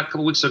a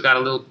couple weeks ago got a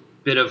little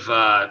bit of,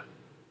 I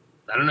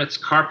don't know, it's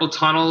carpal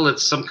tunnel.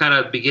 It's some kind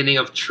of beginning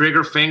of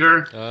trigger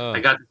finger. Oh. I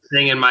got this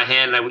thing in my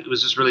hand, and it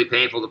was just really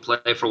painful to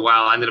play for a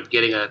while. I ended up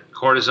getting a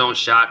cortisone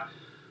shot,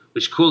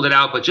 which cooled it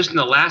out. But just in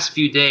the last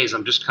few days,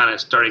 I'm just kind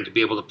of starting to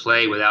be able to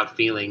play without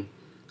feeling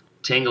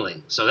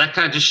tingling. So that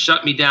kind of just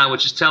shut me down,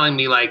 which is telling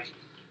me,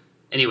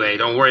 anyway,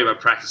 don't worry about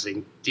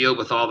practicing. Deal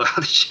with all the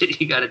other shit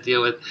you got to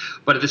deal with.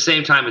 But at the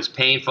same time, it's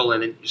painful,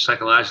 and then you're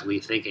psychologically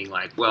thinking,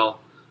 well,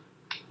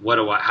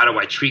 how do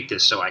I treat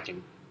this so I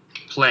can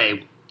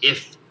play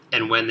if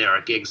and when there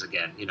are gigs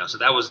again? So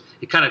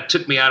it kind of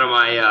took me out of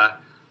my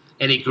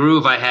any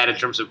groove I had in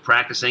terms of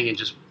practicing and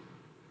just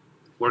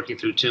working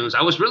through tunes.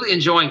 I was really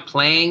enjoying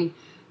playing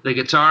the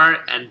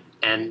guitar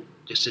and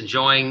just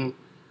enjoying.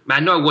 I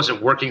know I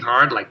wasn't working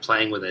hard, like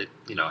playing with a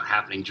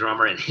happening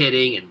drummer and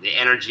hitting and the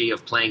energy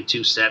of playing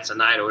 2 sets a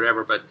night or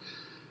whatever, but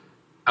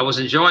I was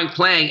enjoying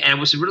playing, and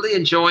was really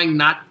enjoying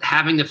not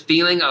having the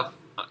feeling of,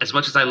 as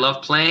much as I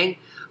love playing,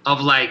 of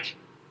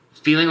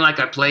feeling like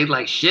I played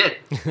like shit,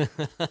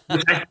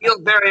 which I feel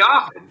very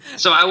often.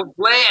 So I would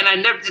play, and I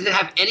never didn't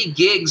have any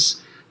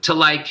gigs to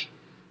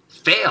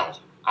fail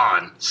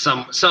on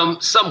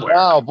somewhere.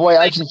 Oh boy,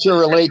 I can sure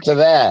relate to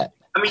that.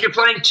 I mean, you're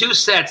playing 2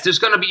 sets.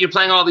 You're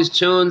playing all these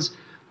tunes.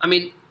 I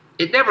mean,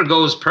 it never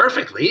goes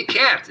perfectly. It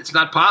can't. It's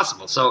not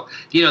possible. So,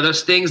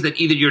 there's things that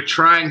either you're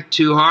trying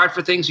too hard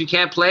for things you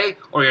can't play,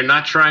 or you're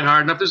not trying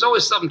hard enough. There's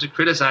always something to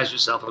criticize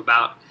yourself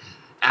about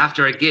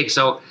after a gig.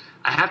 So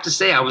I have to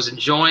say I was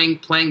enjoying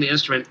playing the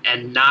instrument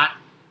and not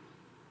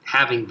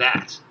having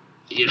that.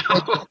 You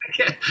know,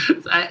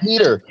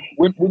 Peter,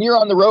 when you're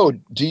on the road,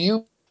 do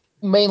you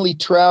mainly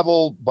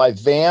travel by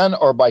van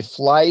or by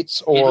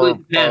flights, or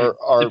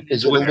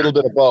is it a little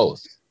bit of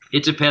both?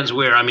 It depends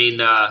where. I mean,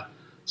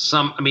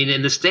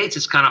 in the States,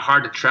 it's kind of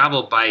hard to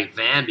travel by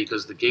van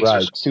because the gigs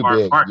are so far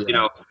apart. Yeah. You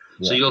know,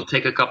 so you'll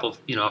take a couple,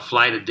 a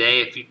flight a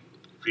day if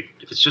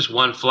it's just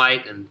one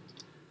flight, and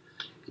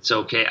it's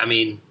okay. I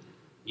mean,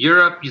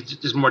 Europe,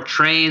 there's more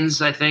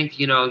trains. I think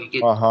you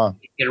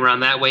get around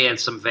that way, and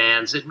some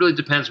vans. It really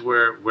depends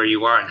where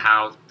you are and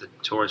how the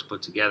tour is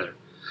put together.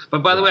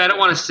 But by the way, I don't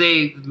want to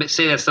say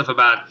that stuff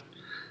about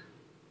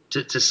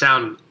to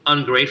sound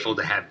ungrateful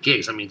to have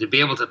gigs. I mean, to be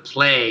able to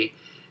play,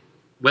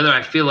 whether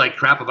I feel like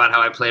crap about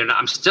how I play or not,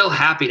 I'm still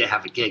happy to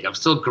have a gig. I'm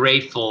still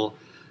grateful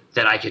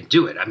that I could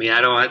do it. I mean,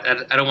 I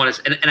don't want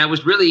to. And I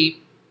was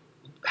really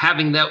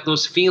having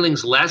those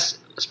feelings less,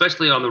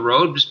 especially on the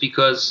road, just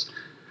because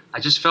I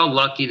just felt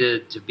lucky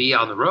to be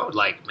on the road.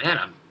 Like,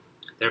 man,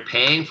 they're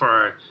paying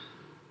for,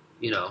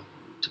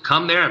 to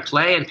come there and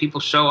play, and people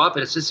show up,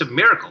 and it's just a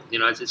miracle.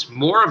 It's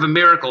more of a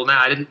miracle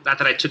now. Not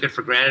that I took it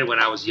for granted when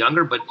I was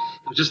younger, but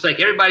it was just like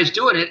everybody's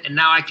doing it, and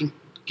now I can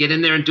get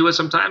in there and do it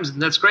sometimes,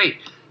 and that's great.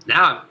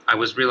 Now I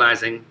was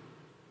realizing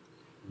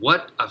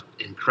what an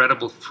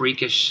incredible,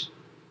 freakish,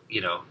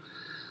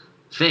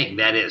 thing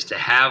that is to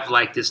have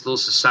like this little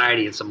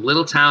society in some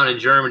little town in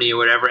Germany or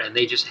whatever, and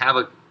they just have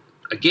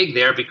a gig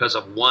there because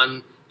of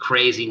one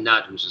crazy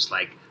nut who's just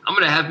like, I'm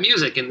going to have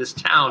music in this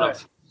town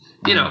of,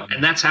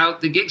 and that's how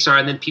the gigs are.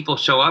 And then people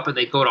show up and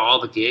they go to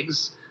all the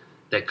gigs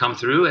that come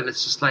through, and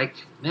it's just like,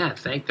 man,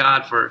 thank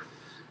God for,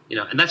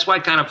 and that's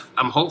why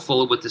I'm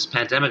hopeful with this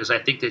pandemic, because I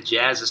think that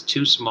jazz is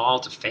too small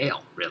to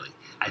fail, really.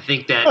 I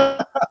think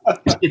that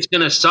it's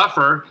going to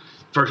suffer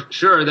for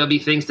sure. There'll be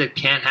things that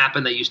can't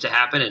happen that used to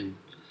happen, and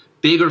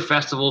bigger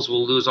festivals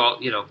will lose all,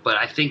 but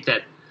I think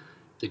that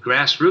the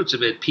grassroots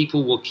of it,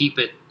 people will keep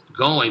it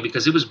going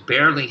because it was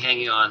barely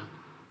hanging on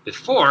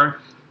before.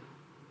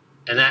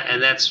 And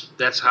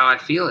that's how I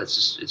feel.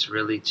 It's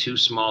really too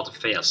small to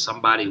fail.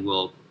 Somebody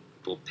will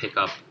pick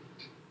up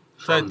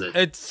from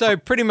so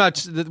pretty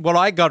much what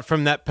I got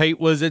from that, Pete,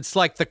 was it's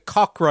like the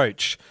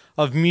cockroach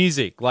of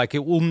music. Like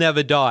it will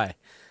never die.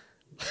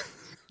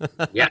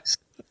 Yes.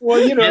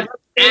 Well,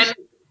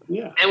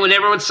 and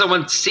whenever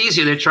someone sees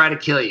you, they try to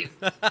kill you.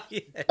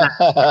 Right.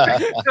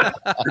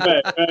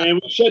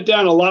 And we shut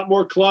down a lot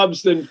more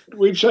clubs than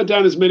we've shut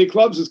down as many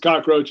clubs as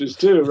cockroaches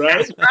too,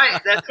 right?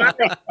 That's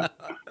right.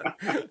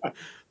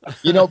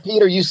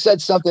 Peter, you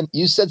said something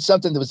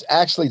that was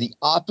actually the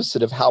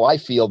opposite of how I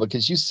feel,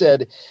 because you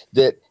said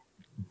that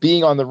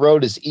being on the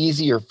road is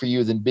easier for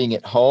you than being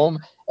at home.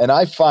 And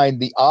I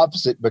find the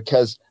opposite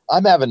because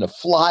I'm having to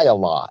fly a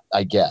lot,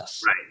 I guess,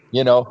 right.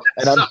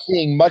 And I'm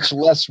seeing much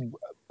less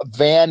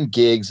van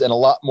gigs and a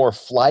lot more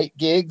flight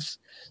gigs.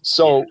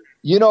 So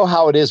you know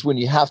how it is when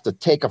you have to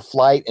take a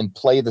flight and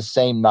play the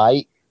same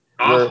night,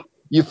 where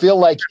you feel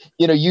like,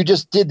 you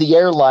just did the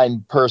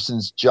airline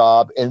person's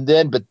job,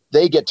 but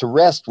they get to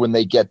rest when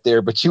they get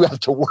there, but you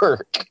have to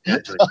work.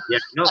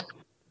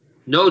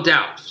 No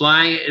doubt.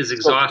 Flying is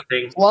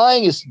exhausting.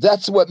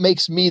 That's what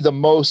makes me the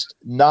most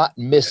not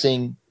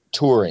missing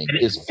touring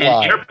is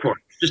flying. And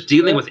airports. Just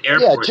dealing with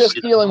airports. Yeah,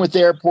 just dealing with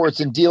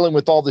airports and dealing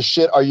with all the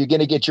shit. Are you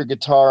going to get your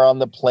guitar on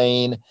the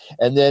plane?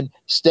 And then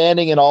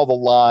standing in all the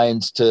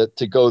lines to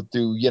go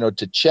through,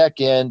 to check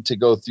in, to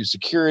go through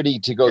security,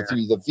 to go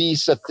through the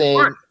visa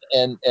thing.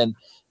 And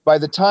by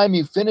the time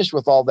you finish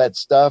with all that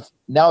stuff,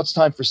 now it's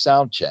time for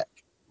sound check.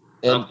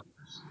 And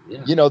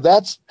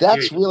that's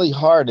really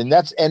hard. And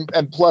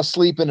and plus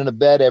sleeping in a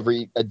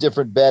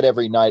different bed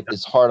every night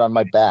is hard on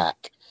my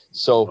back.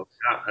 So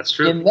that's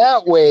true. In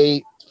that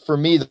way, for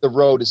me, the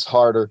road is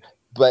harder.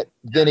 But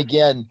then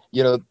again,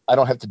 I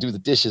don't have to do the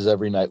dishes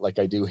every night like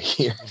I do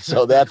here.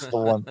 So that's the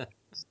one.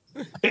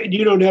 And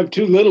you don't have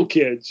two little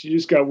kids. You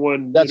just got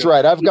one. That's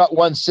right. I've got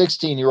one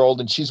 16-year-old,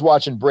 and she's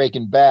watching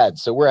Breaking Bad.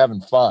 So we're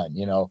having fun,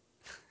 So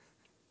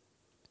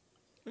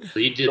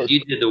you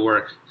did the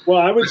work. Well,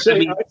 I'd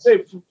say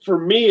for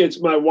me,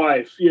 it's my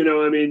wife.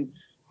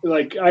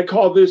 Like I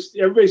call this,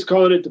 everybody's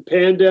calling it the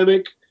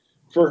pandemic.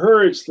 For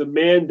her, it's the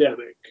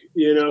mandemic,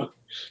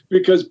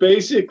 because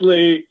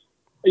basically,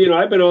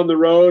 I've been on the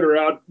road or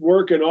out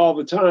working all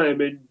the time.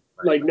 And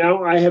like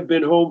now I have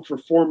been home for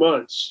 4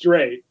 months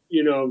straight,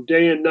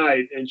 day and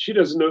night. And she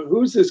doesn't know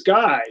who's this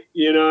guy,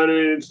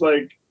 It's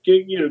like,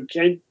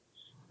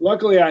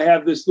 luckily I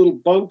have this little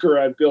bunker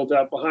I built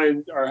out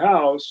behind our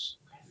house.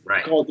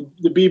 Right. Called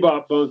the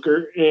Bebop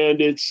Bunker, and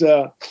it's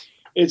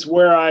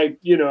where I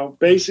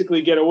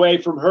basically get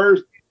away from her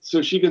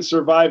so she can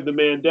survive the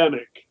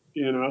mandemic.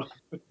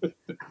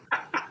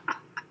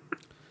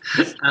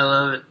 I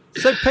love it.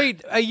 So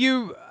Pete, are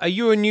you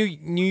a New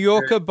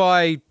Yorker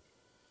by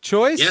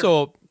choice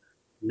or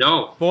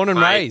no? Born and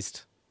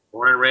raised.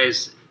 Born and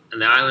raised on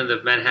the island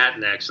of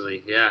Manhattan,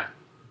 actually. Yeah.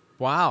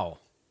 Wow.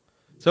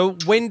 So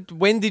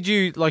when did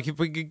you, like, if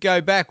we could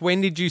go back,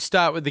 when did you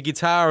start with the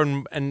guitar,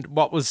 and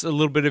what was a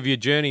little bit of your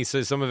journey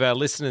so some of our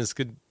listeners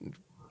could?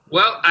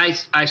 Well,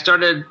 I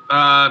started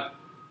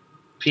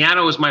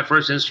piano was my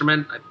first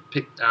instrument.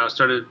 I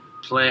started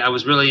playing. I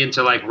was really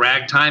into like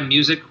ragtime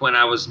music when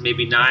I was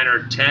maybe 9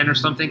 or 10 or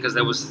something, because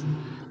that was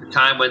the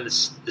time when the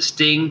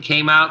Sting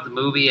came out, the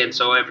movie, and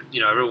so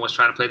everyone was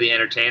trying to play the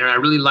Entertainer. I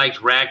really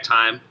liked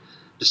ragtime.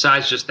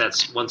 Besides just that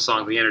one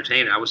song, The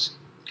Entertainer, I was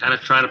kind of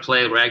trying to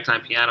play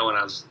ragtime piano when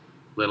I was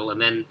little. And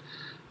then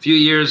a few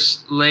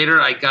years later,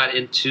 I got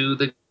into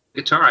the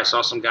guitar. I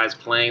saw some guys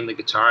playing the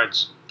guitar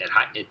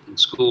in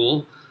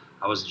school.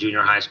 I was in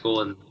junior high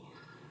school, and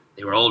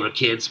they were older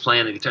kids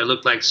playing the guitar. It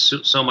looked like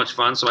so much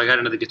fun. So I got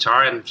into the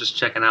guitar and just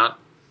checking out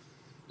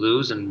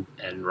blues and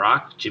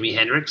rock, Jimi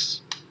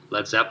Hendrix,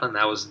 Led Zeppelin.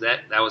 That was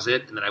it.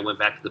 And then I went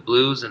back to the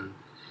blues and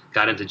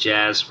got into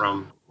jazz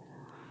from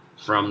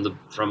the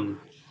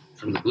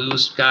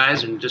blues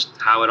guys, and just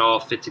how it all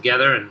fit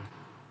together. And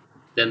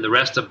then the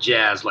rest of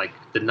jazz, like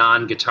the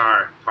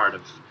non-guitar part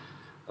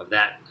of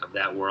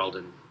that world.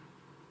 And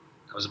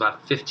I was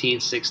about 15,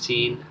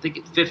 16. I think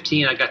at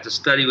 15 I got to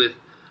study with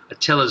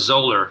Attila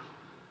Zoller.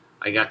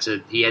 He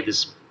had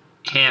this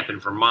camp in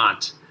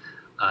Vermont,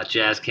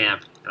 jazz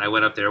camp, and I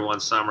went up there one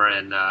summer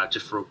and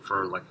just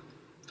for like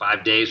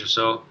 5 days or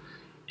so.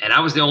 And I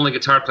was the only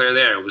guitar player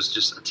there. It was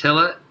just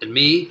Attila and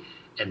me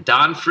and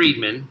Don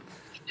Friedman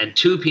and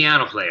 2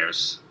 piano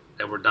players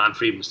that were Don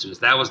Friedman students.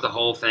 That was the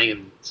whole thing.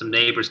 And some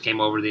neighbors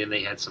came over, and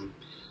they had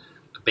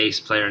a bass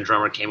player and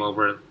drummer came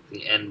over at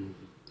the end,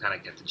 kind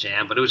of got the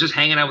jam. But it was just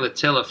hanging out with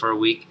Attila for a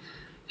week,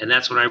 and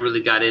that's when I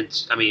really got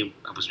into. I mean,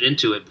 I was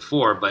into it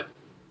before, but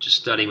just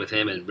studying with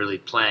him and really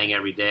playing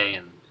every day,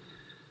 and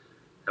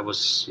that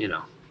was,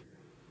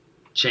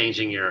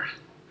 changing your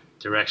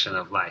direction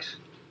of life.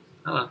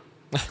 Hello.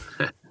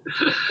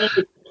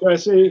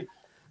 Jesse.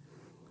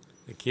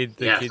 The kids.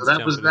 So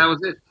that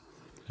was it.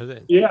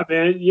 Yeah,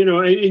 man.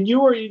 And you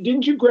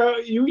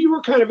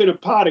were kind of in a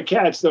pot of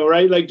cats, though,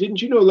 right? Like,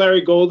 didn't you know Larry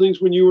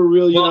Goldings when you were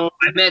real young? Well,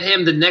 I met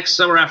him the next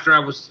summer after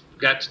I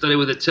got to study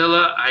with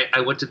Attila.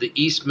 I went to the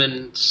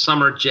Eastman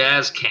Summer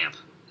Jazz Camp,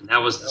 and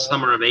that was the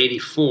summer of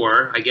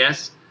 '84, I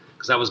guess,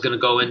 because I was going to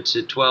go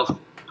into 12th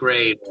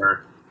grade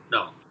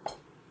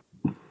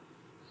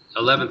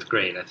 11th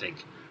grade, I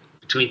think,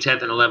 between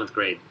 10th and 11th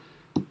grade.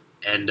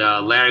 And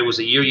Larry was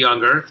a year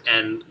younger,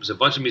 and there was a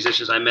bunch of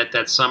musicians I met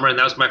that summer, and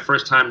that was my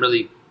first time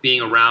really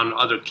being around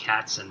other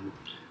cats and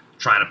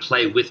trying to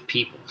play with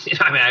people.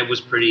 I mean, I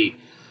was pretty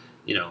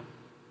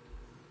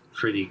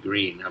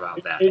green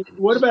about that. And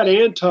what about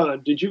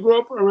Anton? Did you grow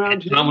up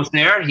around him? Anton was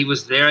there. He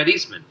was there at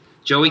Eastman.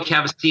 Joey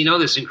Cavastino,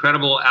 this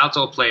incredible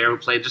alto player who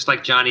played just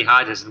like Johnny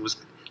Hodges and was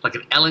like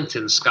an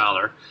Ellington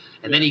scholar.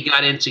 And then he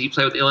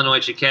played with Illinois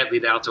Jacquet,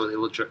 lead alto with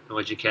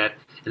Illinois Jacquet.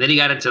 And then he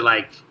got into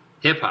like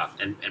hip-hop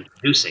and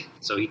producing.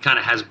 So he kind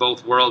of has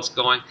both worlds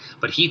going.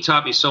 But he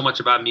taught me so much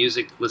about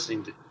music,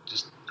 listening to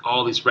just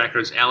all these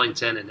records,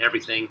 Ellington and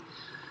everything.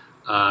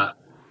 And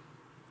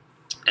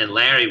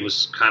Larry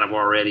was kind of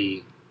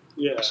already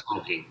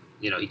smoking.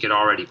 He could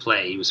already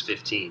play. He was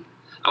 15.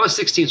 I was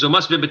 16, so it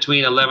must have been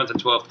between 11th and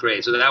 12th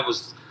grade. So that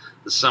was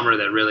the summer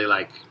that really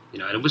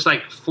and it was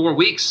like 4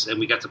 weeks, and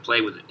we got to play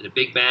in a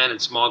big band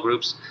and small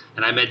groups.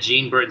 And I met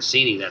Gene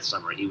Bertancini that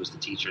summer. He was the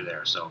teacher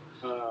there. So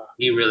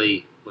he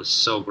really was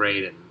so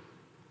great, and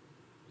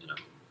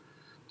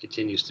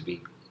continues to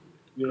be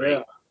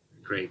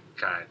great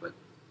guy. But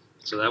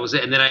so that was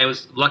it. And then I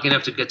was lucky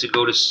enough to get to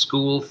go to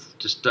school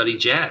to study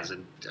jazz.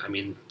 And I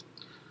mean,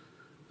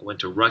 I went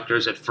to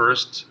Rutgers at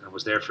first. I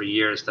was there for a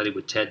year and studied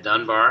with Ted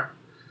Dunbar.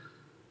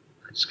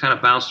 I just kind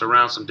of bounced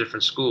around some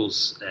different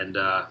schools, and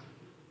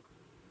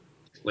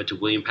went to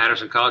William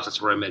Patterson College.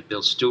 That's where I met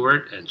Bill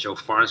Stewart and Joe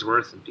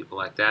Farnsworth and people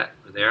like that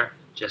were there.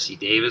 Jesse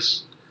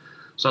Davis.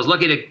 So I was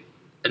lucky to,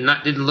 and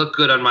didn't look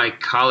good on my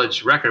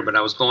college record, but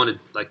I was going to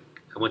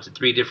I went to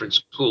 3 different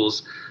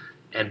schools,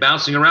 and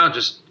bouncing around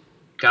just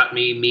got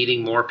me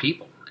meeting more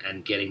people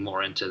and getting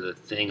more into the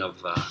thing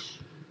of,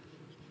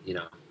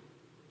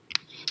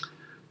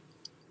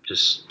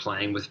 just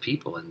playing with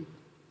people and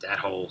that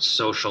whole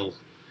social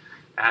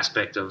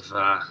aspect of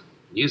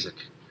music.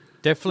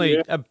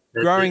 Definitely,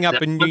 growing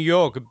up in New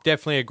York,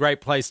 definitely a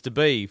great place to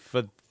be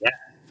for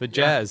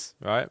jazz,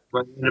 right?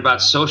 We're talking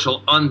about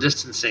social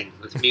undistancing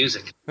with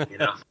music,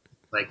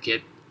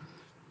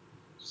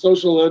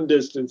 Social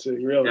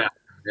undistancing, really.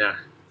 Yeah.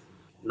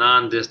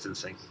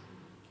 Non-distancing.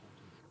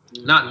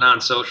 Not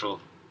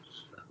non-social.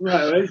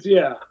 Right,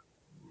 yeah.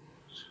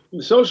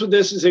 The social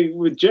distancing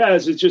with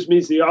jazz, it just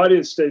means the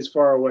audience stays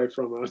far away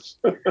from us.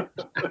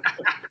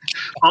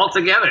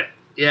 Altogether,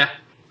 yeah.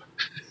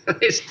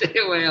 They stay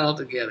away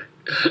altogether.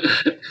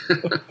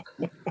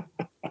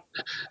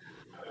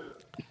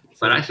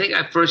 But I think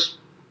I first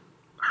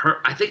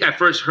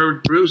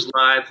heard Bruce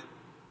live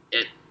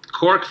at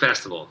Cork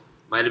Festival.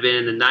 Might have been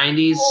in the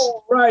 90s.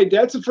 Oh, right.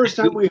 That's the first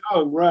time we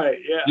hung. Right,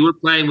 yeah. You were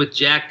playing with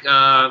Jack,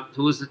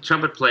 who was the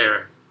trumpet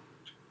player?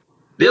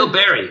 Bill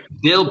Berry.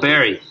 Bill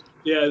Berry.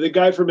 Yeah, the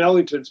guy from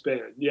Ellington's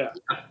band. Yeah.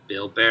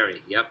 Bill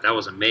Berry. Yep, that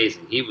was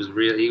amazing. He was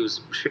real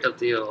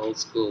deal old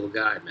school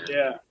guy, man.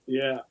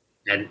 Yeah.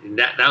 And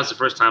that was the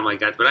first time I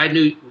got. But I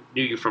knew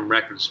you from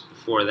records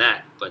before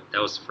that. But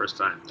that was the first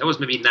time. That was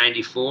maybe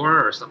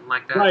 '94 or something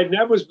like that. Right, and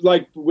that was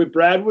like when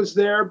Brad was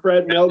there.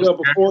 Brad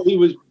Melville, before he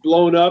was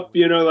blown up.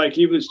 You know, like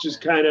he was just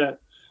kind of.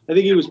 I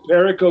think he was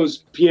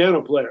Perico's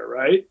piano player,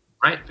 right?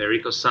 Right,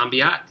 Perico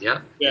Sambiat.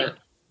 Yeah.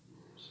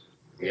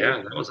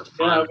 That was a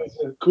fun. Yeah, it was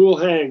a cool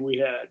hang we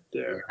had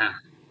there. Yeah,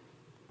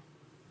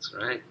 that's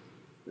right.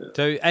 Yeah.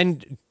 So,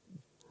 and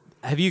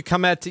you've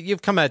come out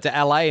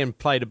to LA and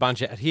played a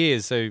bunch out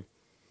here, so.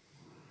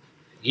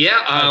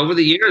 Yeah, over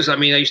the years, I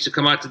mean, I used to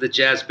come out to the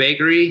Jazz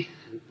Bakery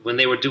when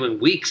they were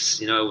doing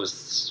weeks. You know, it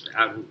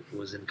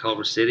was in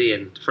Culver City,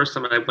 and the first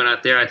time I went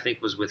out there, I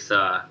think, was with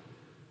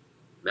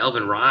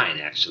Melvin Ryan,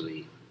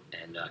 actually,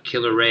 and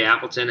Killer Ray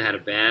Appleton had a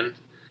band.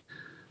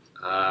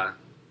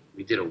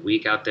 We did a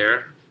week out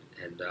there,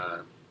 and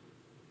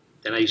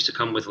then I used to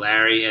come with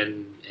Larry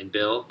and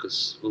Bill,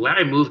 because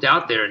Larry moved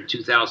out there in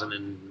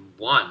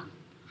 2001.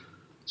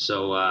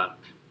 So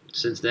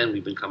since then,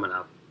 we've been coming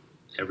out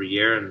every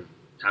year, and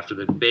after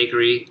the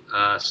bakery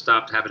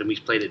stopped happening, we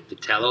played at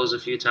Vitello's a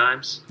few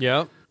times.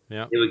 Yeah.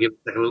 They would give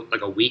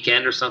like a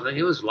weekend or something.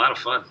 It was a lot of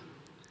fun.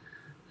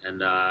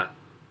 And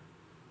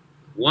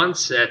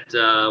once at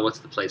what's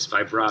the place,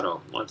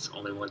 Vibrato.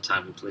 Only one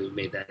time we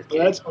made that.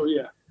 Game.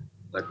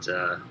 But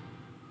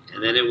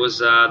and then it was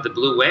the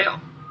Blue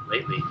Whale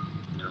lately.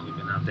 You know, we've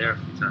been out there a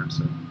few times.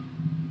 So.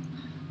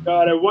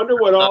 God, I wonder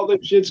what all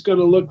this shit's going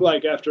to look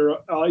like after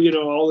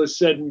all this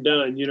said and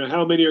done. You know,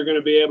 how many are going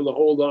to be able to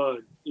hold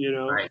on? You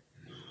know.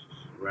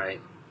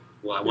 Right.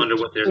 Well, I wonder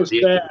what they're so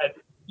sad.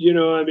 You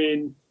know, I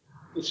mean,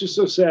 it's just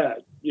so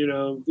sad. You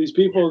know, these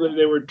people that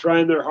they were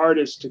trying their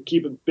hardest to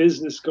keep a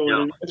business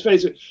going. Yeah. Let's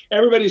face it,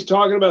 everybody's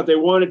talking about they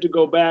wanted to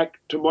go back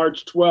to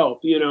March 12th.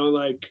 You know,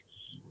 like,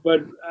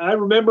 but I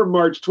remember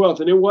March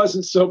 12th, and it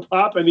wasn't so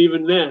popping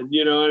even then.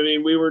 You know, I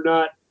mean, we were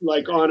not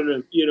like on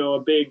a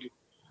big.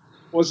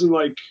 Wasn't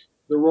like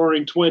the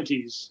Roaring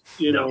 '20s.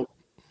 You know,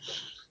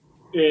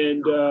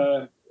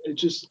 and. It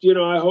just, you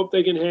know, I hope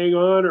they can hang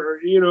on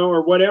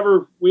or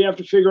whatever. We have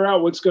to figure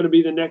out what's going to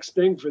be the next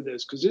thing for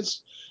this. Because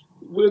it's,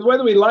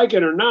 whether we like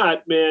it or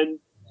not, man,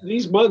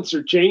 these months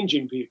are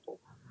changing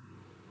people.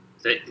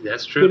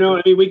 That's true. You know,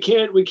 I mean, we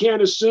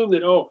can't assume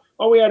that, oh,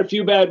 we had a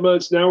few bad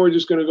months. Now we're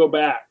just going to go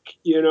back.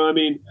 You know, I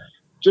mean,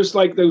 just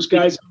like those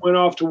guys that went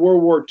off to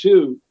World War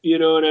II, you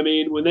know what I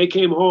mean? When they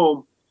came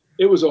home,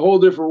 it was a whole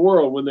different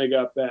world when they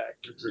got back.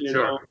 You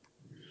know?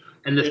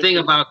 And the thing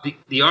about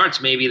the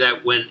arts, maybe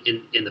that when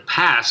in the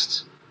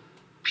past,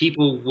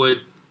 people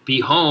would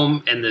be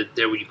home and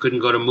you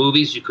couldn't go to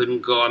movies, you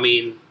couldn't go. I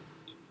mean,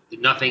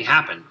 nothing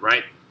happened,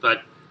 right?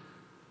 But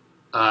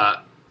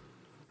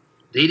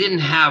they didn't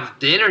have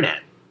the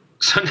internet,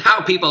 so now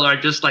people are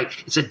just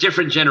like, it's a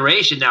different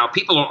generation now.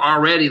 People are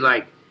already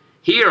like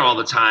here all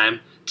the time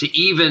to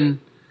even,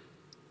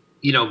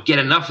 you know, get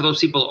enough of those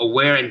people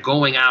aware and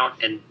going out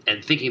and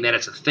thinking that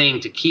it's a thing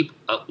to keep,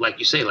 like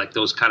you say, like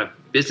those kind of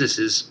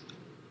businesses.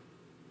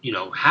 You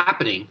know,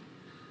 happening,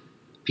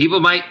 people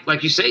might,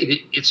 like you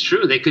say, it's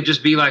true. They could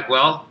just be like,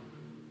 well,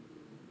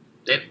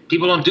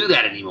 people don't do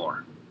that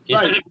anymore.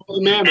 Right,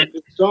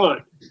 it's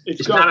gone.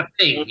 It's not a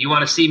thing. You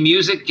want to see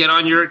music? Get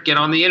on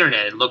the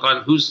internet and look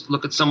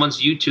at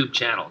someone's YouTube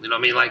channel. You know what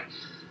I mean? Like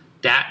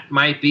that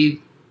might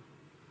be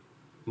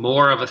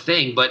more of a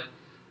thing, but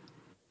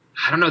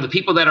I don't know. The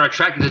people that are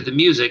attracted to the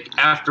music,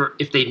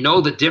 if they know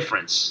the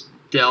difference,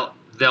 they'll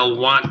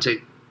want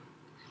to.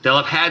 They'll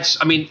have had,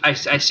 I mean, I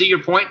see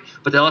your point,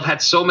 but they'll have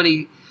had so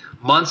many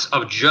months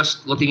of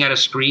just looking at a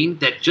screen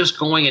that just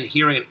going and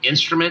hearing an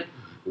instrument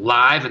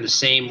live in the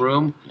same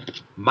room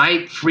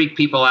might freak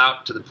people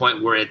out to the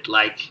point where it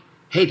like,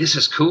 hey, this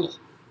is cool.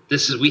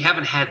 We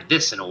haven't had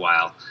this in a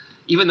while,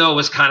 even though it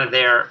was kind of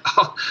there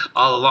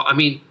all along. I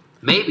mean,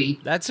 maybe.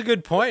 That's a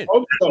good point.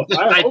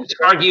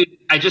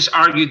 I just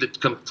argued the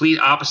complete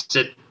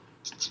opposite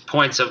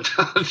points of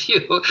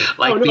view.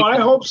 Like, I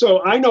hope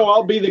so. I know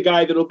I'll be the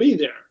guy that'll be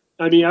there.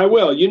 I mean, I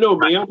will. You know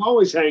me. I'm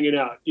always hanging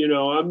out. You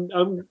know,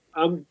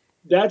 I'm.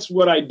 That's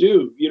what I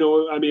do. You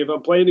know, I mean, if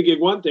I'm playing a gig,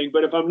 one thing,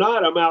 but if I'm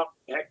not, I'm out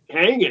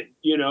hanging.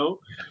 You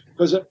know,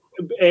 because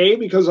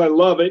because I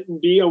love it,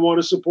 and B, I want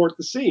to support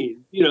the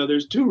scene. You know,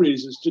 there's two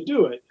reasons to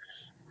do it,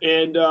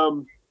 and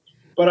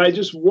but I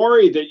just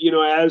worry that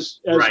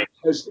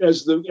as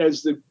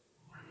the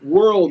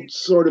world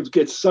sort of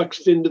gets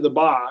sucked into the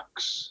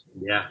box.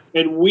 Yeah.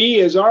 And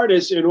we as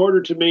artists, in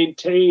order to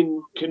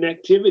maintain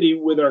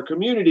connectivity with our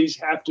communities,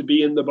 have to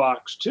be in the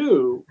box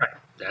too. Right.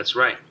 That's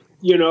right.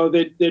 You know,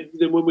 that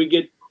when we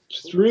get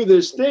through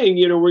this thing,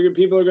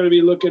 people are going to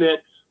be looking at,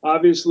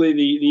 obviously,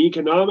 the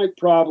economic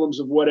problems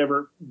of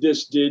whatever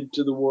this did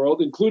to the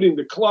world, including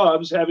the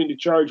clubs having to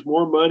charge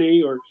more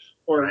money or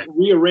right.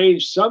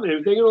 rearrange something.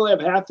 If they can only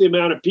have half the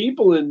amount of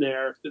people in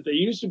there that they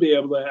used to be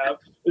able to have,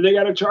 then they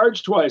got to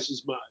charge twice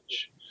as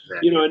much.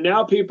 Exactly. And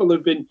now people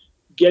have been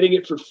getting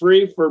it for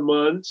free for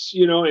months,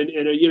 and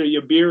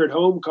your beer at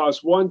home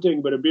costs one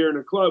thing, but a beer in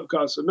a club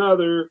costs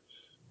another.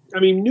 I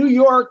mean, New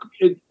York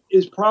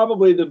is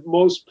probably the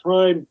most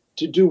primed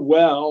to do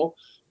well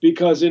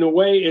because in a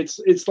way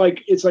it's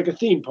like a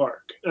theme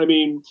park. I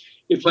mean,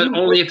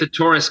 only if the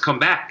tourists come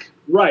back.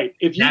 Right.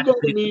 If you go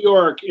to New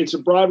York, it's a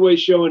Broadway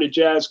show and a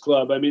jazz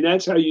club. I mean,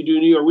 that's how you do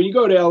New York. When you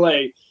go to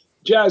LA,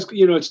 jazz,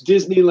 it's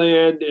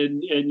Disneyland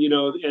and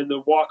and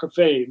the Walk of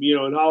Fame,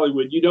 in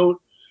Hollywood. You don't,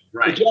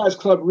 right. The jazz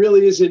club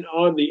really isn't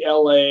on the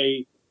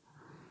LA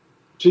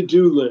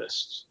to-do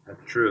list. That's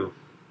true.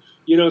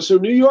 So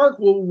New York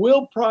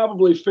will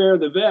probably fare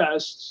the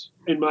best,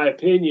 in my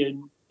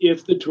opinion,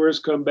 if the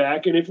tourists come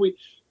back. And if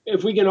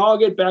we can all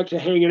get back to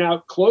hanging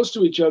out close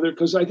to each other,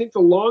 because I think the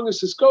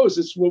longest this goes,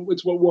 it's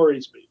what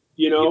worries me.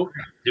 You're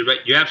right.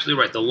 You're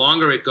absolutely right. The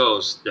longer it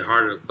goes, the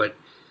harder. But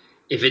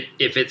if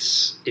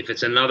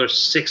it's another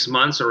 6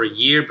 months or a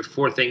year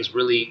before things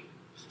really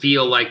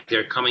feel like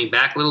they're coming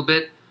back a little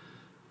bit,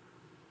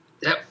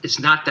 it's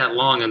not that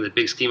long in the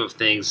big scheme of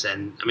things.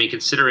 And I mean,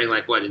 considering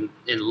like what in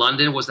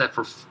London was that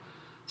for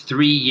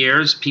 3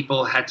 years,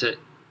 people had to,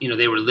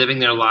 they were living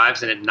their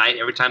lives, and at night,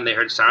 every time they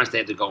heard sirens, they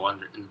had to go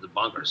into the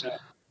bunkers. Yeah.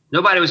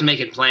 Nobody was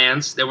making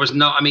plans. There was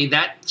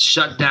that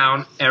shut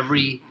down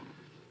every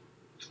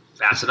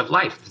facet of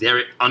life.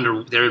 They're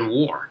in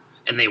war,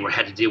 and they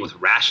had to deal with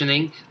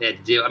rationing. They had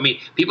to deal. I mean,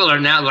 people are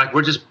now like,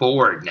 we're just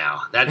bored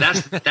now.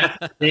 That's the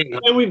thing.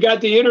 And we've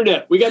got the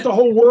internet. We got the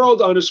whole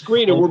world on a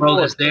screen, and we're bored. The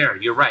world is there.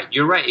 You're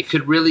right. It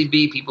could really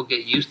be people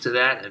get used to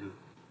that, and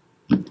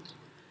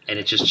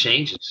it just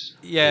changes.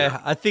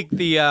 Yeah, I think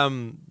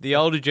the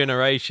older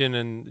generation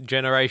and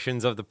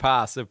generations of the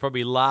past are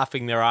probably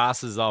laughing their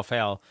asses off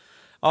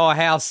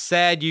how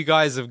sad you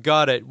guys have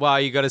got it. Wow,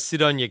 you got to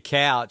sit on your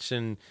couch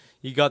and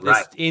you got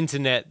this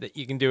internet that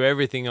you can do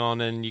everything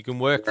on, and you can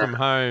work from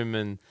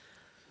home,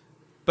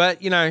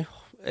 but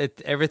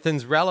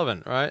everything's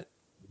relevant, right?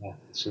 Yeah,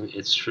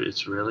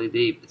 it's really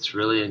deep. It's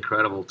really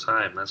incredible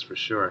time, that's for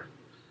sure.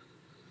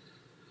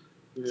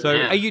 So,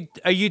 are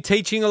you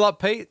teaching a lot,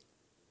 Pete?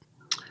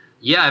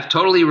 Yeah, I've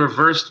totally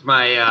reversed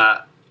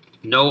my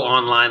no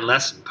online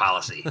lesson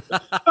policy.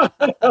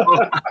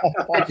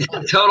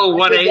 Total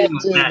 180.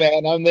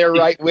 Man, I'm there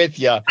right with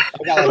you.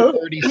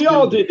 We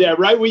all did that,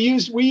 right? We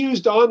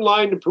used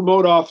online to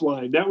promote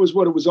offline. That was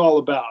what it was all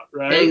about,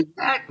 right?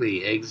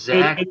 Exactly.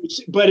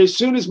 But as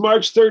soon as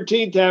March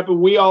 13th happened,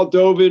 we all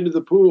dove into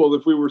the pool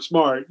if we were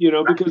smart,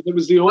 because it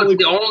was the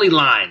only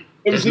line.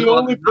 It was the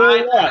only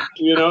pool left.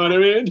 You know what I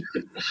mean?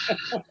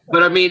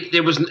 But I mean,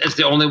 it's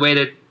the only way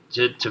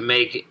to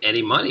make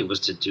any money was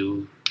to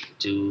do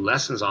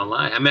lessons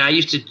online. I mean, I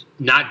used to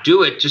not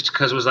do it just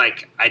because it was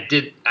like I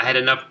had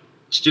enough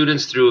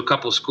students through a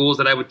couple of schools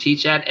that I would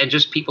teach at, and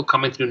just people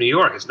coming through New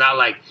York. It's not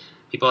like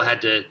people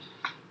had to,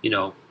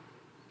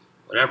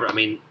 whatever. I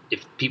mean,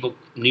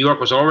 New York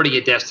was already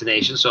a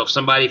destination. So if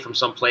somebody from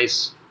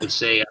someplace would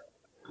say,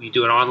 you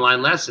do an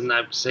online lesson,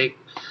 I'd say,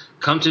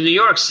 come to New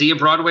York, see a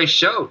Broadway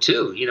show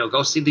too.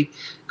 Go to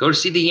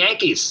see the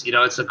Yankees.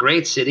 It's a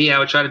great city. I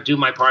would try to do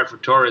my part for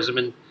tourism,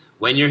 and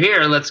when you're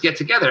here, let's get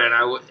together, and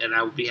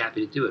I would be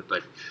happy to do it.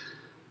 But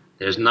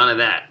there's none of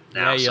that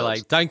now. Yeah, you're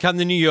like, don't come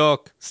to New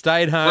York,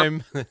 stay at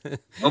home.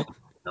 Nope,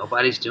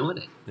 nobody's doing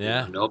it.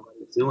 Yeah,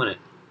 nobody's doing it.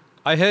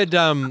 I heard.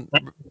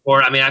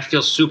 I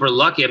feel super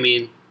lucky. I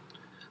mean,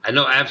 I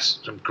know I have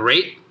some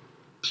great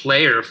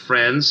player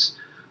friends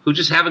who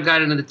just haven't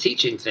gotten into the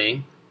teaching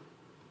thing.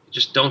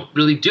 Just don't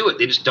really do it.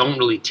 They just don't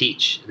really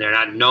teach. They're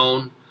not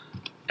known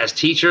as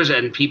teachers,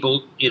 and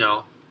people,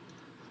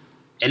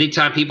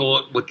 anytime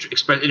people would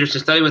express interest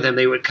in studying with them,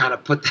 they would kind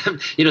of put them,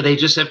 they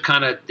just have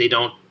they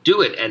don't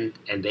do it,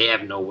 and they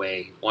have no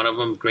way. One of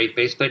them, great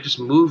bass player, just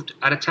moved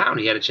out of town.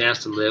 He had a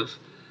chance to live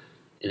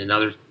in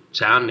another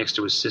town next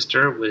to his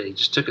sister. He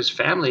just took his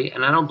family,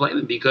 and I don't blame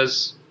him,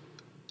 because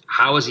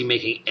how is he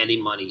making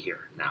any money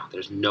here now?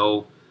 There's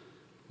no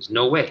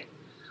way.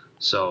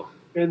 So.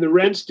 And the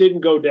rents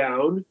didn't go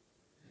down.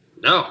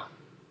 No.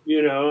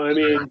 They're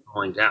not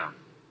going down.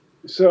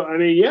 So,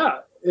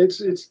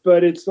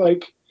 but it's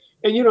like,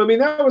 and,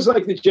 that was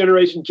like the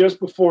generation just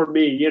before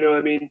me,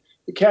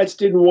 the cats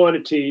didn't want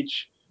to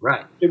teach.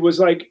 Right. It was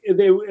like,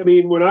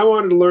 when I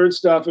wanted to learn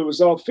stuff, it was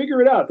all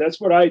figure it out.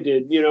 That's what I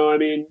did.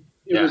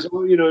 It was,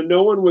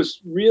 no one was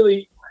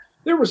really,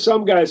 there were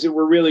some guys that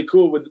were really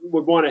cool, would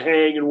want to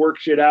hang and work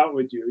shit out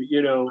with you,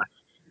 Right.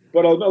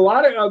 But a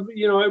lot of,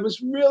 it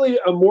was really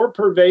a more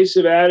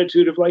pervasive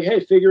attitude of like, hey,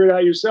 figure it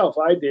out yourself.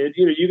 I did.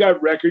 You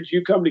got records.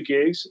 You come to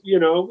gigs.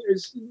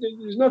 There's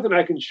nothing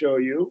I can show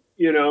you.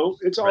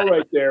 It's all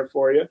right there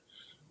for you.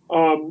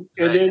 And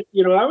then,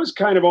 I was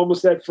kind of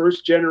almost that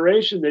first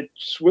generation that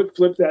flipped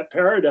that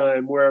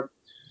paradigm where,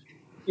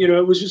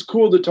 it was just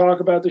cool to talk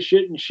about the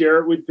shit and share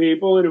it with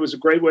people. And it was a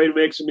great way to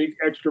make some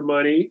extra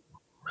money.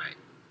 Right.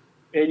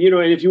 And,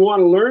 and if you want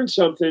to learn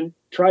something,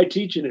 try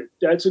teaching it.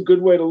 That's a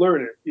good way to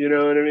learn it. You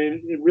know what I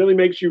mean? It really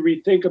makes you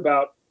rethink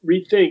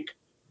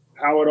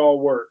how it all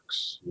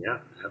works. Yeah,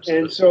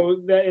 absolutely. And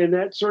so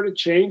that sort of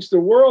changed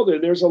the world.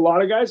 And there's a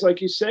lot of guys, like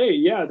you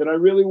say, that I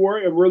really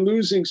worry. And we're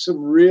losing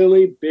some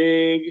really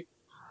big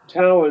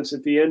talents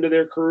at the end of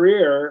their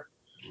career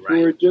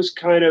who are just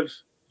kind of,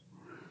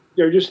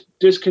 they're just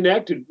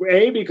disconnected.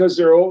 Because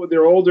they're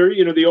older.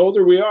 You know, the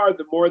older we are,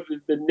 the more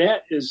the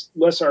net is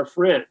less our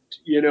friend.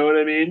 You know what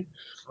I mean?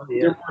 Oh,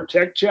 yeah. They're more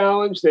tech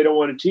challenged. They don't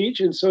want to teach,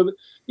 and so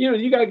you know,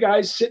 you got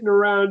guys sitting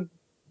around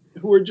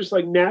who are just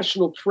like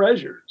national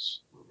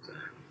treasures.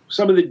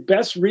 Some of the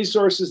best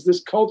resources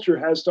this culture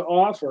has to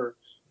offer,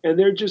 and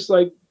they're just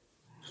like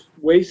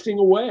wasting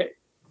away.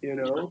 You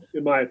know,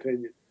 in my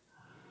opinion.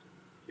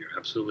 You're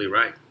absolutely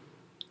right.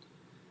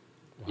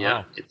 Wow.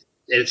 Yeah,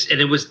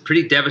 it was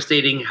pretty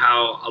devastating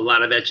how a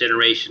lot of that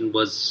generation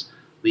was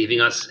leaving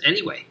us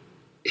anyway,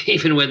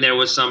 even when there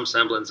was some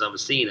semblance of a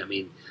scene. I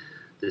mean,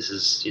 this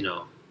is, you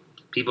know,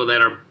 people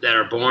that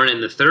are born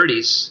in the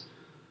 30s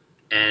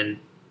and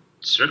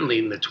certainly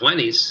in the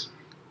 20s.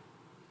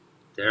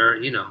 They're,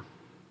 you know,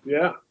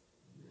 yeah,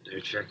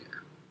 they're checking.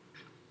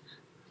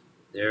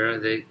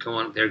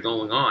 They're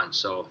going on.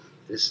 So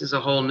this is a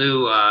whole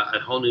new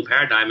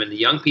paradigm, and the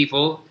young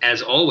people,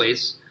 as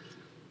always,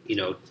 you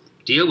know,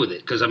 deal with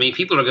it, because I mean,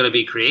 people are going to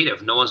be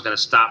creative. No one's going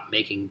to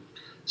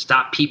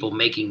stop people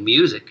making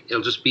music.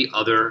 It'll just be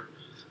other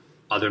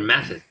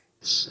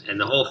methods, and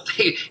the whole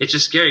thing. It's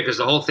just scary because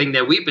the whole thing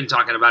that we've been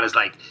talking about is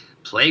like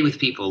play with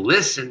people,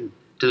 listen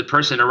to the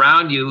person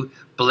around you,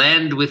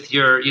 blend with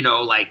your, you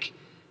know, like,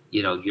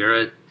 you know,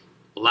 you're a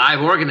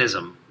live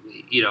organism,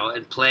 you know,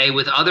 and play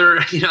with other,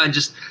 you know, and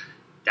just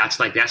that's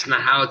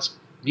not how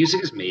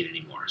music is made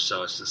anymore.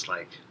 So it's just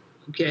like,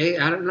 okay,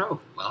 I don't know.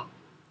 Well.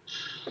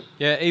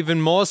 Yeah,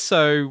 even more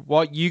so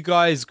what you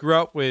guys grew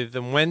up with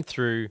and went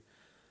through,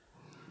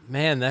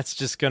 man, that's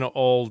just going to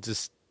all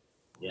just,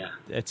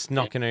 it's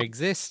not going to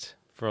exist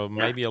for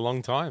maybe a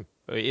long time,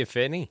 if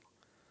any.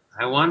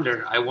 I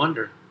wonder.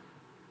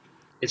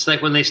 It's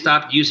like when they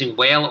stopped using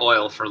whale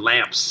oil for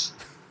lamps,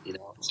 you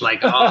know, it's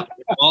like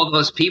all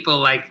those people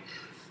like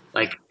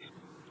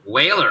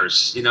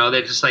whalers, you know,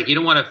 they're just like, you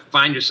don't want to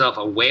find yourself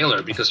a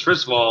whaler because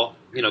first of all,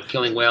 you know,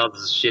 killing whales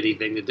is a shitty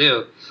thing to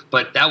do,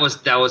 but that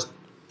was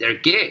their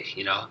gig,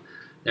 you know.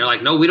 They're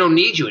like, no, we don't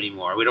need you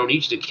anymore. We don't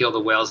need you to kill the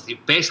whales. You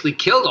basically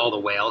killed all the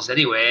whales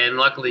anyway, and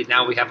luckily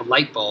now we have a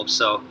light bulb,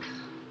 so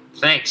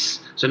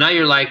thanks. So now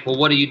you're like, well,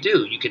 what do?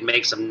 You can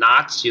make some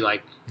knots. You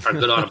like are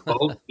good on a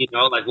boat, you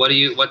know. Like, what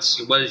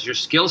is your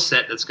skill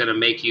set that's going to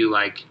make you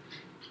like,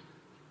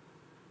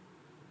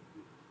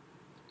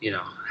 you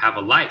know, have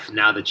a life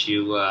now that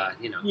you,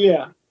 you know.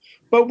 Yeah,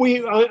 but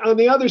we on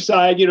the other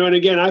side, you know, and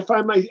again,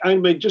 I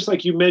mean, just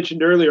like you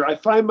mentioned earlier, I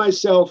find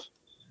myself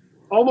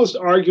almost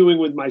arguing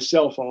with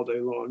myself all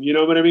day long. You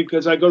know what I mean?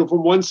 Because I go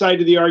from one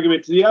side of the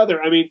argument to the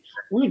other. I mean,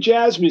 we're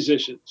jazz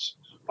musicians.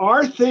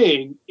 Our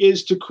thing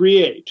is to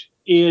create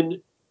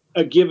in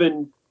a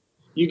given,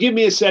 you give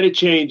me a set of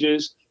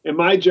changes, and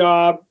my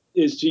job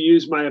is to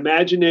use my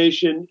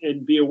imagination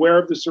and be aware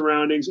of the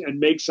surroundings and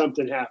make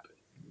something happen.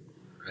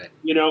 Right.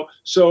 You know?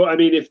 So, I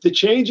mean, if the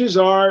changes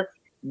are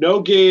no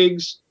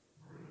gigs,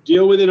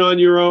 deal with it on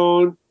your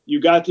own,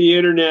 you got the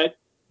internet,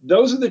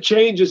 those are the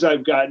changes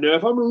I've got. Now,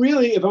 if I'm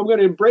going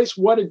to embrace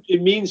what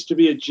it means to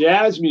be a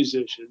jazz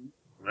musician,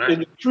 right, in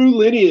the true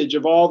lineage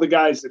of all the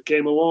guys that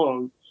came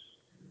along,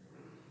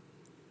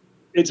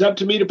 it's up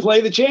to me to play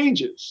the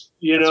changes.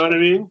 You know what I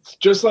mean?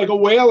 Just like a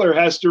whaler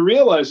has to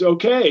realize,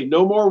 okay,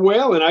 no more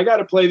whaling. I got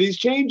to play these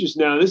changes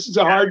now. This is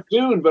a hard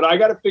tune, but I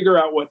got to figure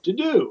out what to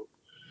do.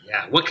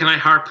 Yeah. What can I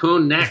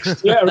harpoon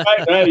next? Yeah,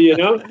 right. You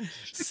know?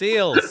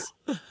 Seals.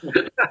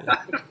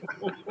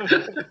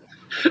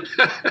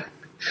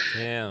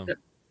 Damn.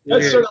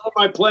 That's sort of what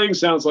my playing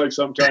sounds like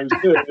sometimes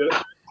too.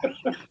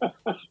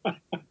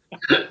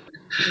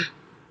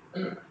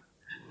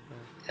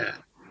 Yeah.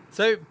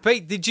 So,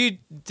 Pete,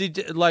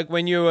 did like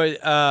when you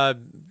were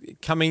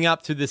coming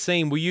up to the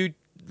scene, were you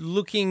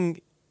looking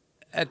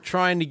at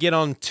trying to get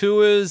on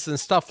tours and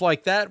stuff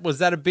like that? Was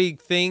that a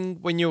big thing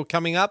when you were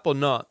coming up or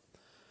not?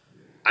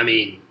 I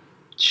mean,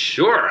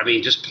 sure. I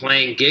mean, just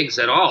playing gigs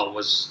at all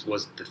was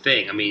the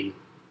thing. I mean,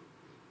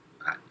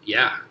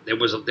 yeah, there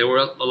were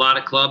a lot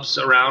of clubs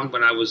around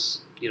when I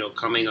was, you know,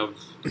 coming of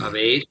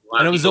age.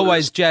 And it was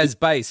always jazz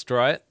based,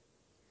 right?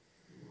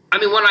 I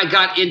mean, when I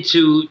got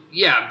into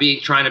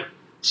trying to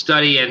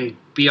study and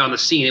be on the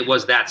scene, it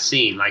was that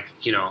scene. Like,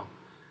 you know,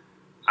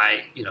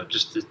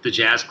 just the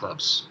jazz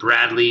clubs,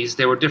 Bradley's.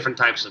 There were different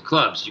types of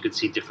clubs. You could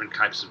see different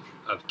types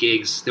of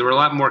gigs. There were a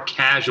lot more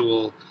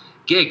casual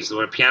gigs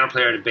where a piano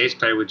player and a bass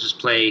player would just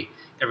play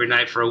every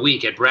night for a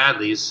week at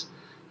Bradley's.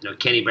 You know,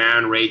 Kenny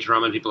Barron, Ray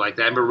Drummond, people like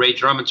that. I remember Ray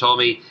Drummond told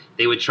me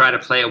they would try to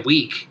play a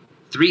week,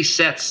 3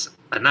 sets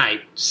a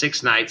night,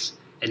 6 nights,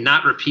 and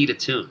not repeat a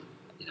tune.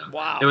 You know,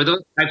 wow. There were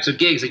those types of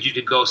gigs that you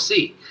could go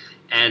see,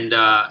 and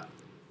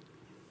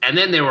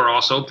then there were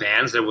also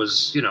bands. There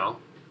was, you know,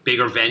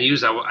 bigger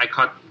venues. I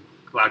caught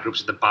a lot of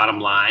groups at the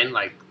Bottom Line,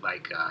 like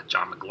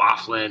John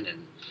McLaughlin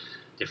and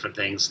different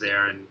things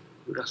there. And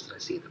who else did I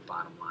see at the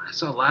Bottom Line? I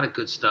saw a lot of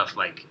good stuff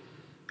like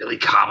Billy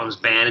Cobham's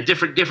band and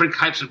different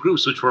types of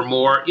groups, which were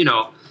more, you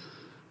know.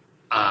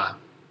 I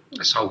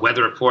saw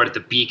Weather Report at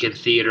the Beacon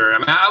Theater. I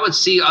mean, I would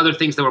see other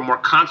things that were more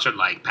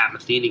concert-like, Pat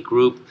Metheny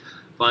group,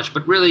 bunch.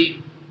 But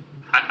really,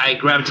 I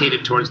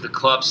gravitated towards the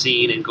club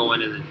scene and going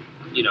to the,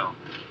 you know,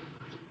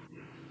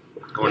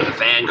 going to the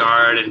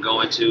Vanguard and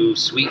going to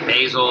Sweet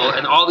Basil,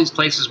 and all these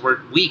places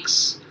were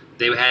weeks.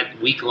 They had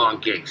week-long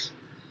gigs.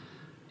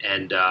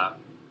 And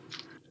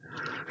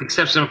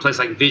except some place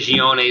like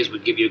Vigiones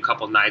would give you a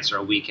couple nights or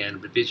a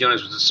weekend, but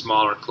Vigiones was a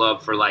smaller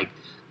club for like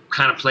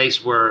kind of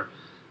place where,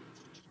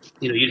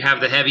 you know, you'd have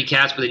the heavy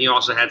cats, but then you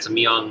also had some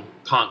young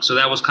punk. So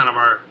that was kind of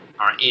our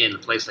inn, a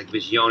place like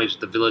Vigiones,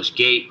 the Village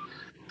Gate,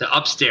 the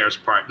upstairs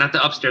part, not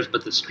the upstairs,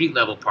 but the street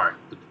level part.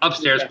 The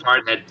upstairs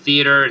part had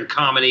theater and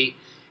comedy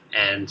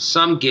and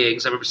some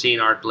gigs. I remember seeing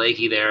Art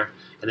Blakey there.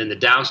 And then the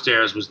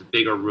downstairs was the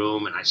bigger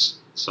room, and I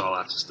saw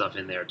lots of stuff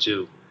in there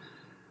too.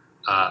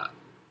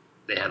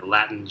 They had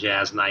Latin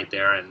jazz night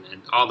there and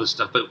all this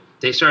stuff. But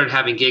they started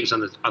having gigs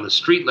on the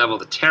street level,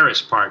 the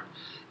terrace part.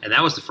 And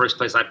that was the first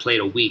place I played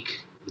a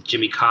week with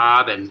Jimmy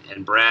Cobb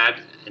and Brad.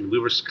 And we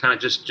were kind of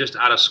just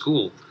out of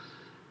school.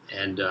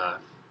 And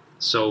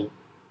so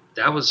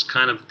that was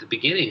kind of the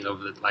beginning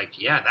of it.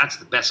 Like, yeah, that's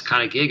the best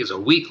kind of gig, is a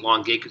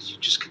week-long gig, because you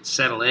just can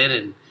settle in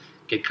and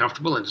get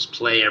comfortable and just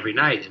play every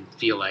night and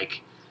feel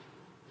like,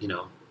 you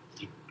know,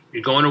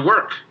 you're going to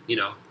work, you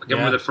know. Like I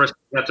remember the first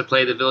time I got to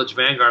play the Village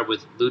Vanguard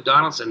with Lou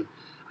Donaldson,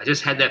 I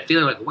just had that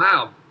feeling like,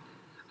 wow,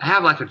 I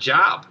have like a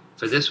job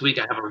for this week.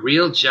 I have a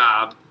real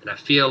job, and I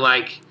feel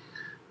like,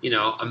 you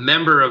know, a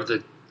member of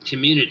the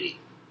community,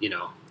 you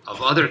know,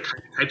 of other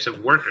types of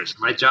workers.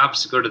 My job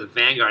is to go to the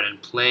Vanguard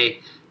and play,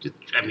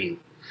 I mean,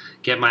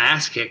 get my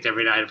ass kicked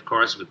every night, of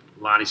course, with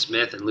Lonnie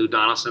Smith and Lou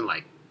Donaldson,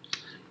 like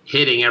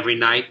hitting every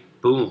night,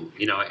 boom,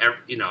 you know,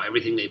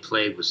 everything they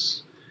played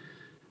was.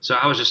 So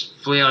I was just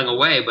flailing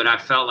away, but I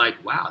felt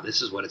like, wow,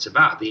 this is what it's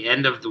about. The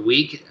end of the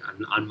week,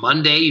 on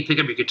Monday, you pick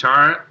up your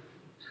guitar,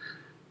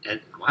 and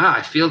wow,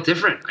 I feel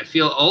different. I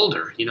feel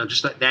older, you know,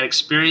 just that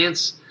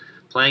experience,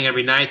 playing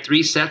every night,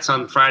 3 sets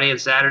on Friday and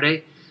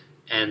Saturday,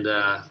 and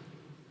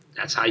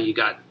that's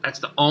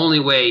the only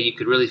way you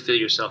could really feel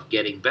yourself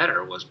getting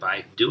better, was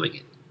by doing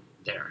it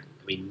there.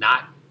 I mean,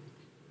 not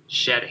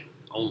shedding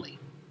only.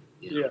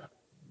 You know? Yeah.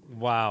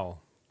 Wow.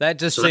 That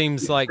just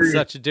seems like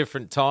such a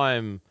different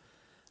time.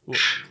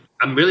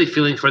 I'm really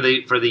feeling for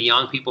the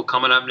young people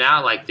coming up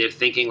now. Like, they're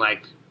thinking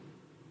like,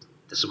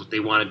 this is what they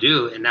want to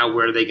do, and now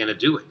where are they going to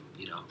do it?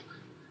 You know,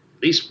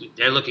 at least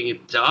they're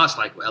looking to us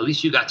like, well, at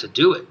least you got to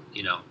do it.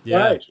 You know,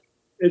 right?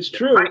 It's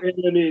true. Right.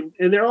 And, I mean,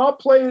 and they're all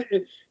playing.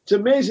 It's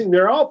amazing.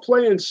 They're all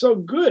playing so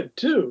good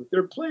too.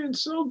 They're playing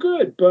so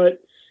good,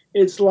 but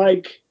it's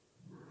like,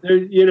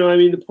 you know, I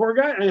mean, the poor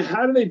guy. And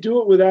how do they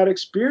do it without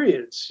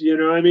experience? You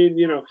know, I mean,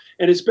 you know,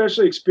 and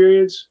especially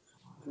experience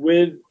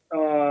with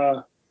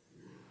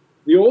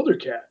the older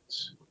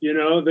cats, you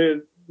know,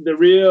 the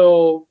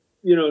real,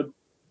 you know,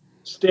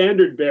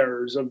 standard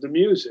bearers of the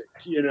music,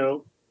 you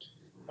know.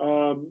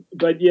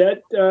 But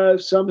yet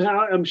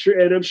somehow I'm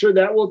sure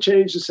that will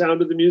change the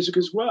sound of the music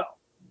as well.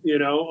 You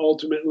know,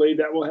 ultimately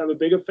that will have a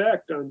big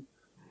effect on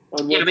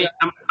yeah, I mean,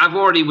 I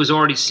was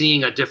already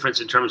seeing a difference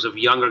in terms of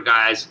younger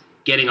guys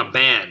getting a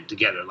band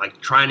together,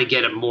 like trying to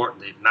get a more,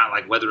 not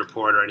like Weather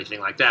Report or anything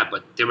like that,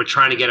 but they were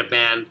trying to get a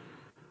band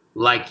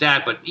like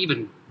that, but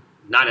even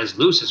not as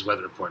loose as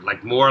Weather Report,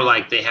 like more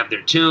like they have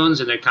their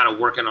tunes and they're kind of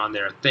working on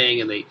their thing,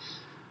 and they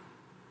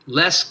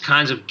less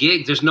kinds of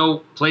gigs. There's no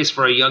place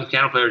for a young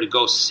piano player to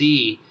go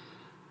see,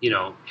 you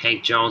know,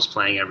 Hank Jones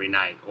playing every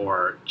night,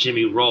 or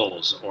Jimmy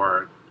Rolls,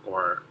 or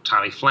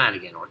Tommy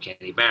Flanagan, or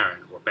Kenny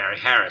Barron, or Barry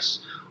Harris,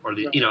 or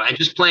the, you know, and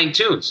just playing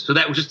tunes. So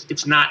that was just,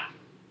 it's not.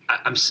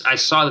 I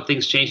saw the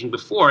things changing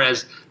before,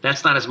 as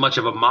that's not as much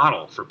of a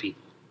model for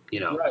people.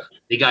 You know,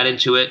 They got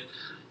into it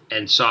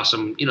and saw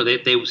some, you know,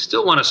 they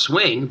still want to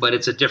swing, but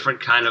it's a different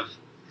kind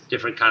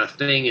of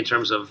thing in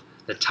terms of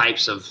the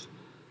types of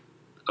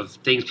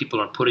things people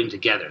are putting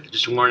together. There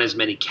just weren't as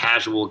many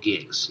casual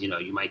gigs. You know,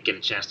 you might get a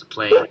chance to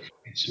play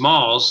in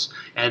Smalls,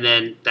 and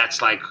then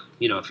that's like,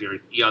 you know, if you're a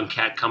young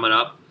cat coming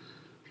up,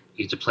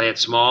 you get to play at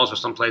Smalls or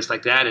someplace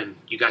like that, and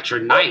you got your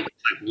night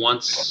like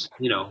once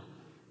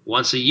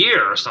a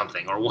year or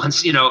something, or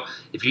once, you know,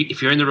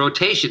 if you're in the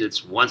rotation,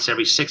 it's once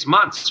every 6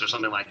 months or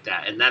something like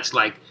that. And that's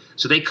like,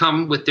 so they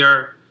come with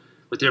their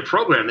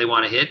program they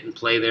want to hit and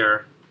play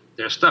their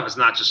stuff. It's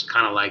not just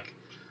kind of like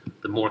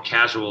the more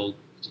casual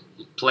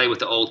play with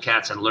the old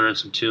cats and learn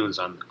some tunes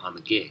on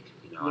the gig.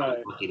 You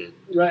know,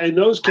 right. And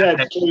those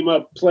cats came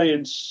up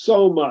playing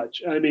so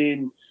much. I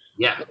mean,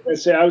 yeah. Like I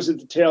say, I was at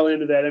the tail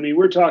end of that. I mean,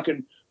 we're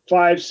talking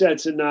 5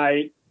 sets a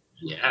night.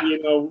 Yeah.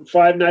 You know,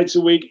 5 nights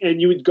a week,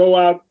 and you would go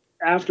out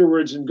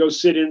afterwards and go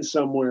sit in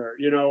somewhere,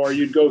 you know, or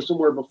you'd go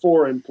somewhere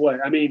before and play.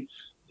 I mean,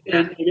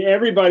 and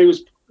everybody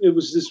it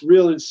was this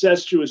real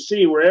incestuous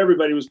scene where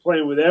everybody was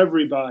playing with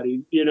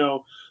everybody, you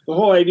know. The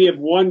whole idea of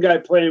one guy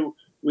playing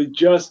with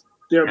just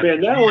their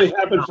band, that only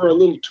happened for a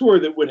little tour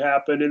that would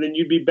happen, and then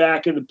you'd be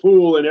back in the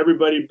pool and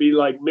everybody'd be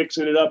like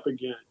mixing it up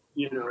again,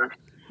 you know.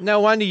 No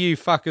wonder you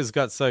fuckers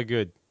got so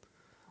good.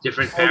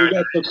 Different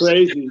paradigm. Got so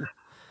crazy.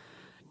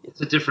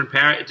 It's a different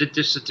paradigm. It's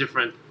just a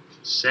different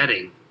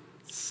setting.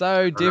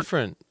 So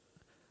different.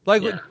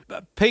 Like,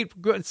 Pete,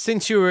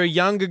 since you were a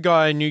younger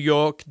guy in New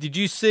York, did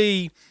you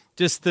see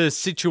just the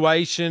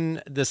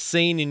situation, the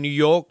scene in New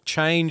York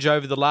change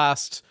over the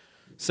last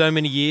so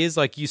many years?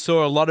 Like you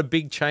saw a lot of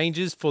big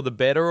changes for the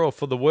better or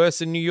for the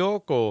worse in New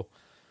York, or?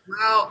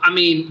 Well, I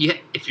mean, yeah,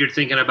 if you're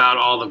thinking about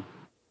all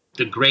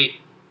the great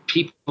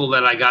people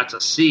that I got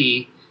to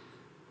see,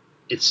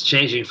 it's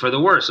changing for the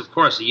worse. Of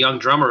course, a young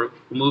drummer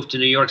who moved to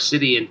New York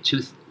City in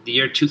the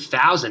year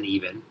 2000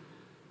 even,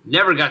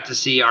 never got to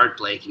see Art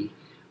Blakey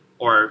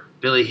or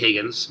Billy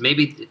Higgins.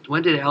 Maybe,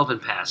 when did Elvin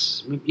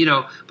pass? You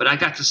know, but I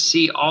got to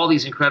see all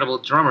these incredible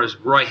drummers.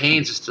 Roy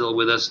Haynes is still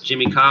with us.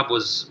 Jimmy Cobb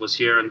was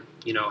here, and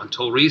you know,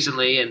 until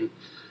recently. And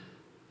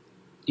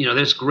you know,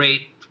 there's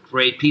great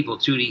people.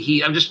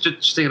 Tootie, I'm just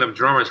thinking of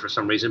drummers for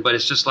some reason, but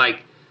it's just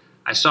like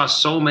I saw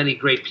so many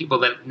great people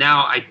that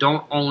now I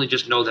don't only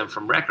just know them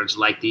from records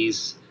like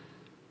these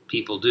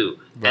people do.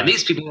 Right. And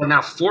these people are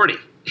now 40.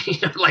 You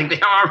know, like they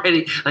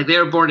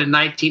were born in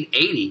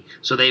 1980,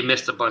 so they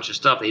missed a bunch of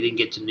stuff. They didn't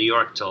get to New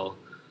York till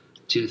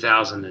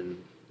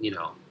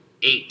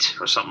 2008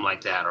 or something like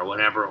that, or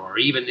whatever. Or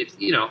even if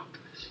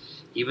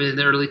even in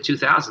the early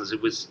 2000s,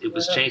 it was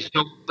changed.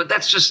 So, but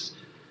that's just,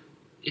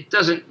 it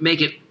doesn't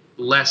make it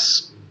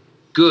less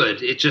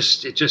good. It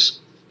just it's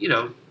just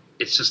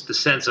the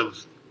sense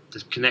of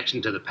the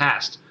connection to the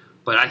past.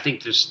 But I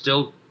think there's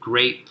still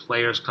great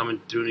players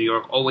coming through New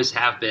York, always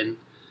have been.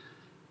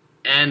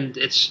 And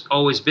it's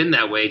always been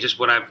that way. Just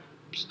what I've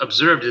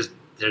observed is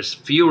there's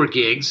fewer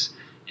gigs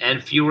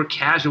and fewer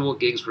casual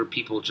gigs where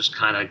people just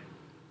kind of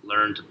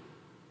learned,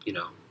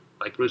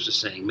 like Bruce was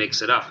saying,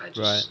 mix it up.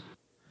 Right.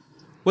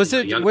 Was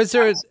there don't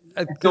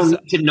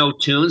need to know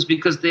tunes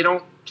because they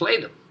don't play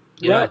them.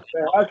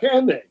 How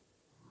can they?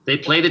 They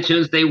play the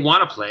tunes they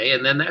want to play,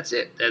 and then that's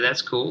it. And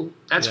that's cool.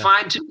 That's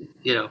fine too.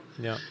 Yeah.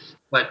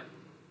 But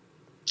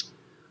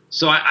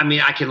so I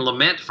mean, I can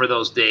lament for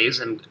those days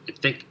and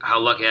think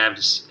how lucky I've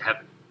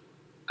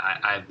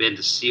been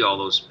to see all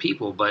those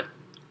people. But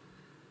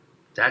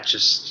that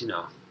just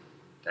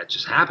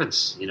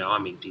happens. I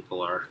mean,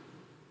 people are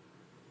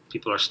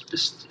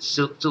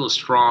still a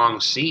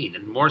strong scene,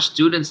 and more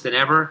students than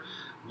ever,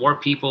 more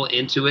people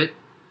into it.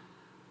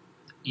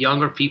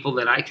 Younger people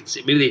that I can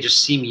see, maybe they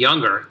just seem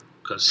younger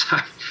because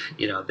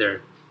they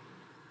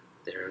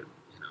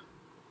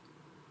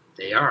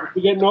are.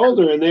 They're getting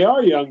older, and they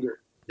are younger.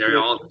 They're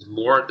all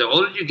more. The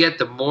older you get,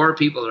 the more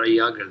people are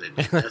younger than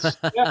you.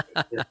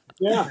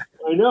 Yeah,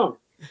 I know.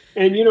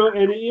 And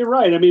and you're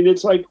right. I mean,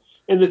 it's like,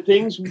 and the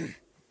things,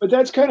 but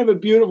that's kind of a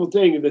beautiful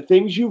thing. And the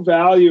things you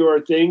value are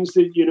things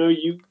that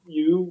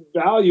you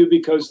value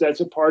because that's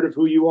a part of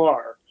who you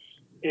are.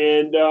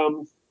 And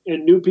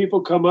new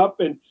people come up,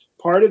 and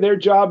part of their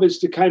job is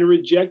to kind of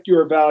reject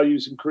your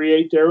values and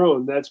create their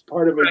own. That's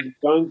part of a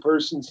young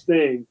person's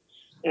thing.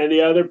 And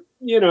the other,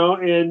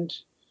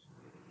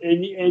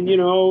 and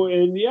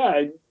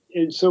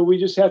so we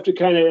just have to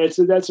kind of,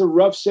 that's a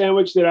rough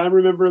sandwich that I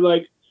remember,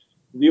 like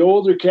the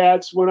older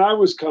cats when I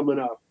was coming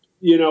up,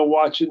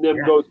 watching them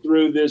go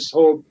through this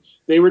whole,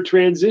 they were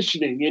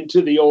transitioning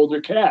into the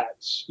older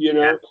cats,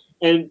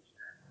 and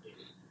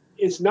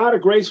it's not a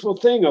graceful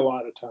thing a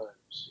lot of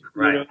times.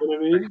 Right. You know what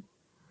I mean?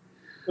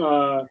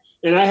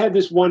 And I had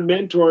this one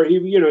mentor,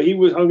 he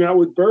was hung out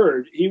with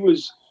Bird. He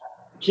was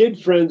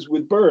kid friends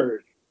with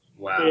Bird.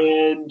 Wow.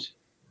 And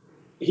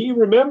he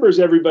remembers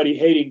everybody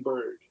hating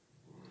Bird,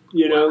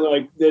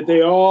 like that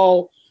they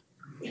all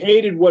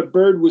hated what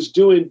Bird was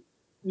doing.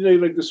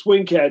 Like the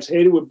Swing Cats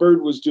hated what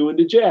Bird was doing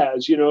to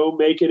jazz,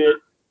 making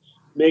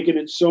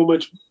it so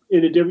much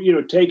in a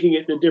different, taking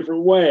it in a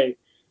different way.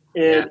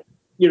 And,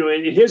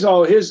 and his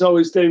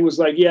always thing was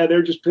like,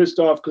 they're just pissed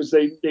off because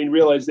they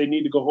realize they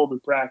need to go home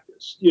and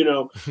practice,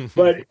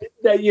 but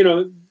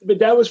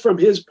that was from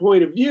his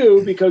point of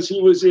view because he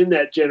was in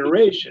that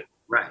generation.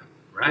 Right.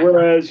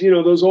 Whereas,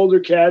 those older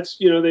cats,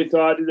 they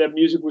thought that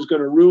music was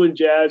going to ruin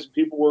jazz.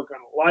 People weren't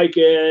going to like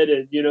it.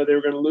 And, they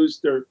were going to lose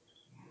their,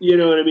 you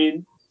know what I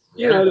mean?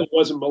 It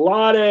wasn't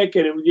melodic.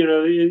 And, you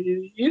know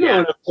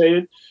what I'm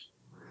saying?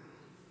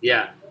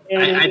 Yeah.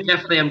 And I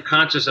definitely am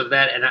conscious of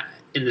that. And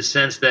in the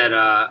sense that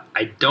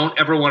I don't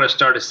ever want to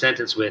start a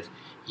sentence with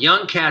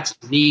young cats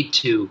need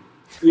to.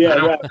 Yeah.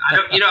 I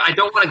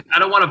don't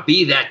want to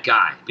be that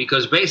guy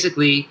because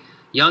basically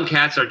young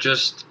cats are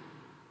just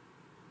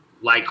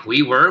like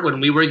we were when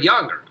we were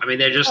younger. I mean,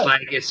 they're just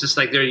it's just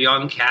like they're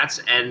young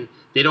cats and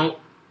they don't,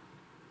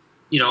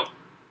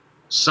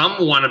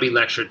 some want to be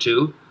lectured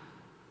to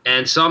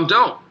and some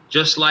don't,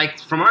 just like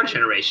from our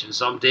generation,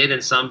 some did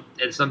and some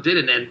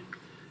didn't. And,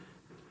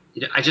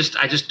 I just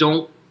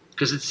don't,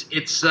 because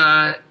it's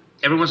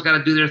everyone's got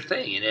to do their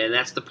thing. And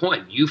that's the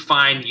point. You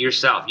find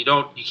yourself, you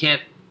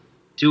can't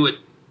do it,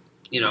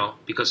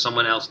 because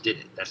someone else did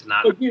it. That's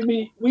not. Look,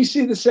 we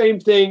see the same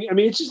thing. I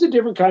mean, it's just a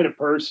different kind of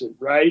person,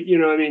 right?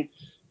 I mean,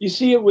 you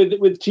see it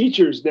with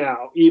teachers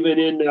now, even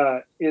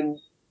in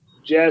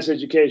jazz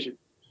education.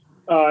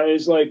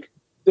 Is like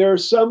there are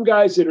some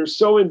guys that are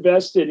so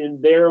invested in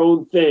their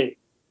own thing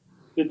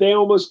that they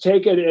almost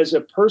take it as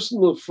a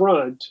personal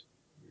affront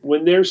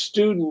when their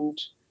student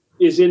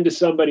is into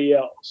somebody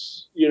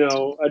else,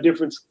 a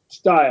different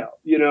style.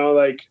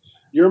 Like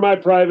you're my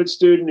private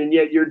student, and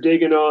yet you're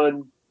digging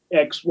on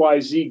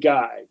XYZ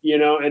guy,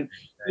 and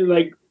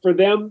like for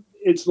them,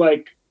 it's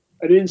like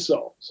an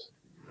insult.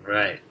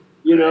 Right.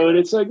 You know, and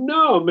it's like,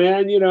 no,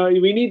 man, you know,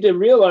 we need to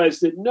realize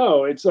that,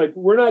 no, it's like,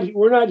 we're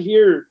not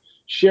here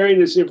sharing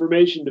this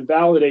information to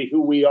validate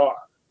who we are.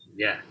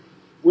 Yeah.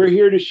 We're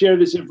here to share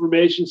this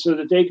information so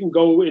that they can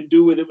go and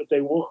do with it what they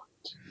want.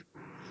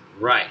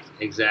 Right.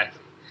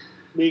 Exactly.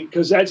 I mean,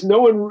 because that's no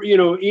one, you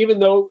know,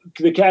 even though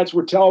the cats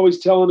were always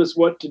telling us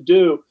what to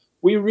do,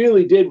 we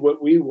really did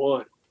what we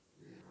wanted.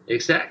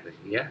 Exactly.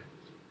 Yeah.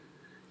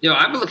 You know,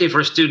 I'm looking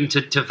for a student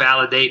to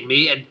validate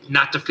me and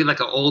not to feel like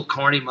an old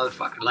corny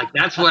motherfucker. Like,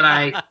 that's what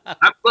I'm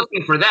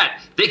looking for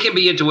that. They can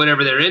be into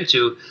whatever they're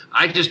into.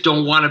 I just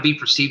don't want to be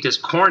perceived as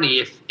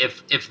corny.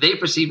 If they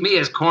perceive me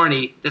as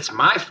corny, that's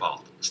my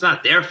fault. It's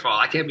not their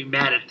fault. I can't be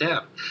mad at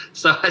them.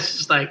 So it's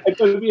just like,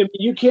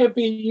 you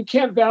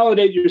can't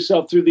validate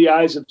yourself through the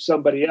eyes of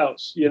somebody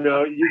else. You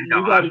know,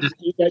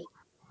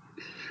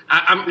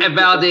 I'm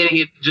validating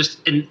it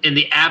just in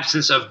the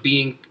absence of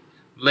being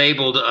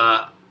labeled,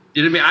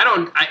 you know what I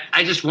mean?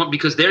 I just want,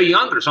 because they're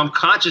younger, so I'm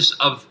conscious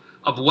of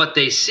what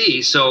they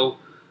see. So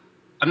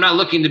I'm not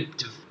looking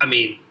to I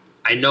mean,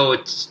 I know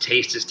it's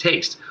taste is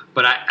taste,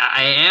 but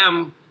I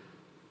am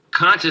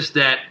conscious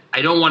that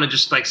I don't want to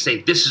just like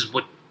say, this is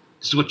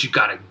what you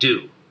got to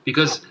do,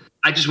 because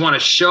I just want to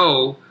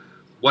show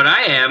what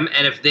I am.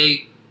 And if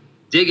they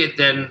dig it,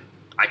 then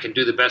I can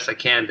do the best I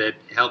can to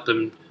help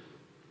them,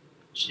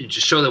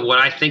 just show them what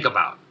I think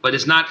about. But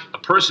it's not a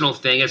personal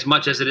thing as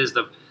much as it is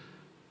the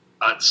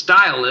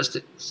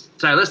stylistic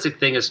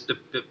thing, is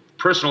the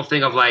personal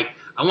thing of like,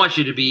 I want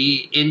you to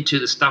be into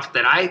the stuff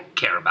that I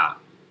care about,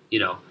 you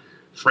know,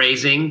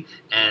 phrasing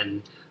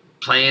and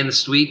playing the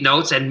sweet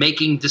notes and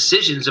making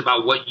decisions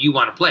about what you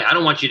want to play. I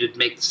don't want you to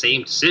make the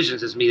same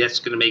decisions as me. That's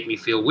going to make me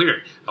feel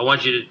weird. I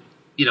want you to,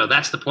 you know,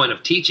 that's the point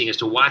of teaching, is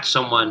to watch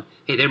someone,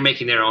 hey, they're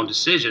making their own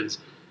decisions.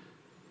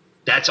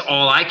 That's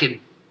all I can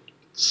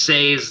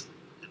say, is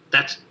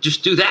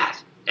just do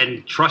that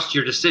and trust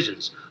your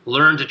decisions.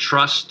 Learn to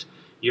trust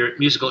your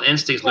musical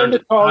instincts. Learn to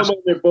call them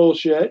on their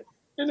bullshit.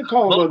 And to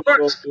call them on their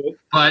bullshit.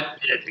 But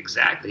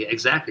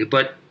exactly.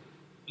 But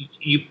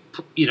you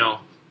know,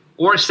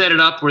 or set it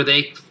up where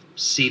they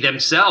see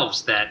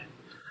themselves that,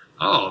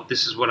 oh,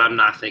 this is what I'm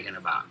not thinking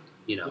about.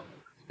 You know,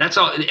 that's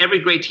all. Every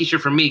great teacher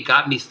for me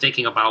got me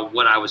thinking about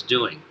what I was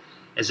doing,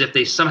 as if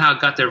they somehow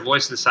got their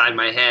voice inside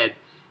my head,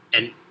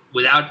 and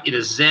without, in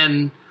a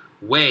Zen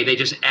way, they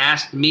just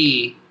asked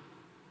me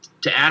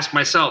to ask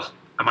myself,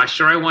 am I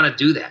sure I want to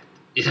do that?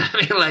 You know what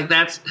I mean? Like,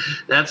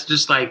 that's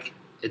just like,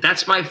 is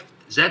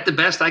that the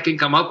best I can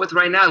come up with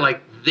right now?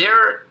 Like,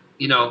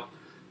 you know,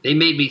 they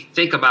made me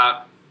think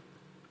about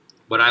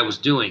what I was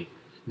doing,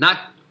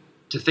 not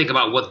to think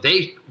about what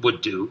they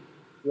would do,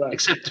 right,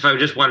 except if I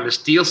just wanted to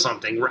steal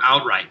something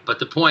outright. But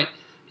the point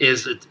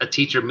is that a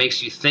teacher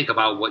makes you think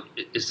about, what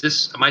is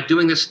this? Am I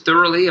doing this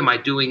thoroughly? Am I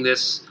doing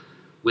this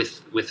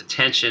with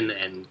attention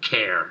and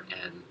care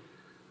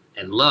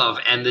and love,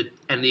 and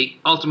the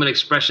ultimate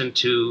expression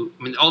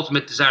the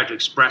ultimate desire to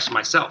express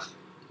myself,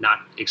 not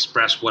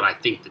express what I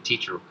think the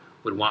teacher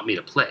would want me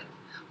to play.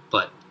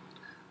 But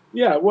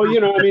yeah, well, you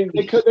know, I mean,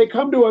 they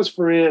come to us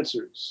for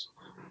answers,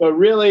 but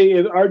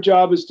really our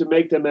job is to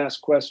make them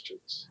ask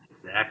questions.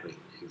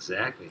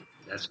 Exactly.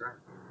 That's right.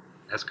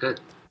 That's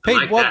good.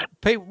 Pete,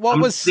 what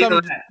was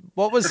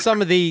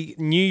some of the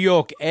New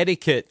York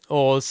etiquette,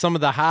 or some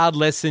of the hard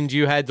lessons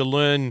you had to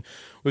learn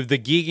with the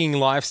gigging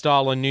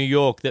lifestyle in New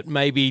York that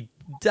maybe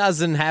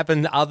doesn't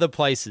happen other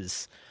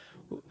places?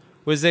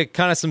 Was there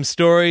kind of some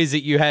stories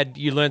that you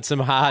learned some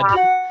hard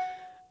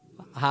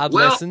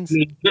lessons?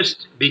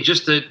 Just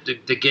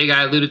the gig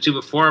I alluded to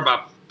before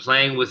about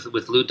playing with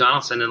Lou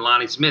Donaldson and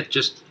Lonnie Smith,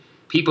 just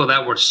people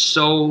that were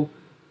so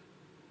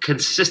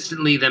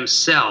consistently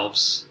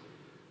themselves,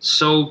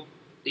 so,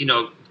 you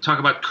know, talk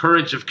about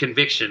courage of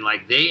conviction.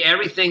 Like,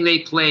 everything they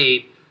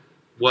played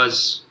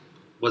was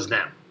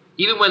them.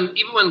 Even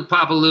when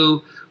Papa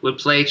Lou would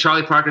play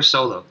Charlie Parker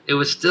solo, it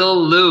was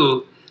still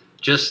Lou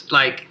just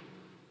like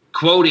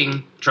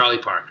quoting Charlie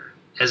Parker,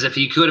 as if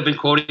he could have been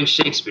quoting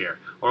Shakespeare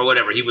or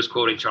whatever. He was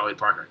quoting Charlie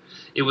Parker.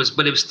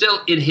 But it was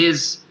still in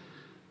his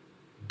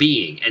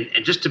being.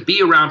 And just to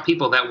be around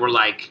people that were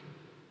like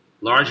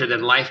larger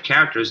than life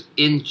characters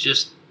in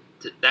just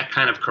that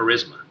kind of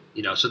charisma,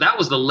 you know. So that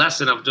was the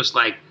lesson of just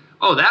like,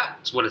 oh,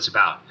 that's what it's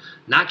about.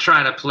 Not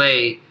trying to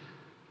play,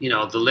 you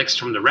know, the licks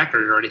from the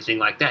record or anything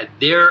like that.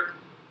 They're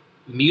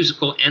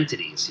musical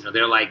entities, you know.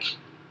 They're like,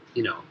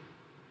 you know,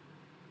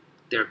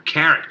 they're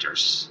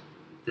characters.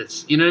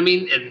 That's, you know what I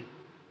mean? And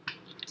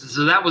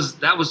so that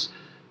was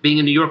being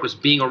in New York, was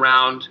being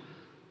around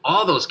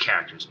all those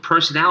characters,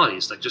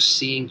 personalities, like just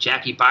seeing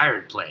Jackie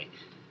Byard play,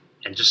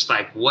 and just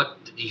like what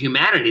the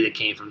humanity that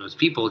came from those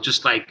people,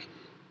 just like,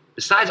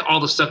 besides all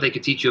the stuff they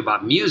could teach you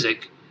about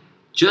music,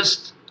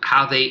 just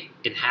how they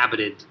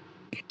inhabited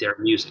their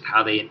music,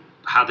 how the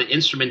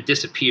instrument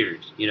disappeared,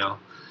 you know,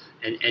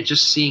 and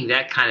just seeing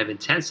that kind of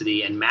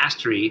intensity and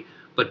mastery.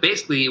 But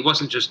basically, it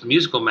wasn't just the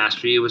musical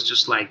mastery; it was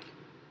just like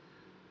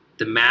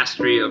the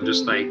mastery of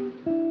just like,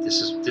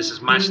 this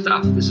is my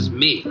stuff. This is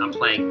me. I'm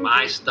playing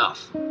my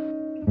stuff.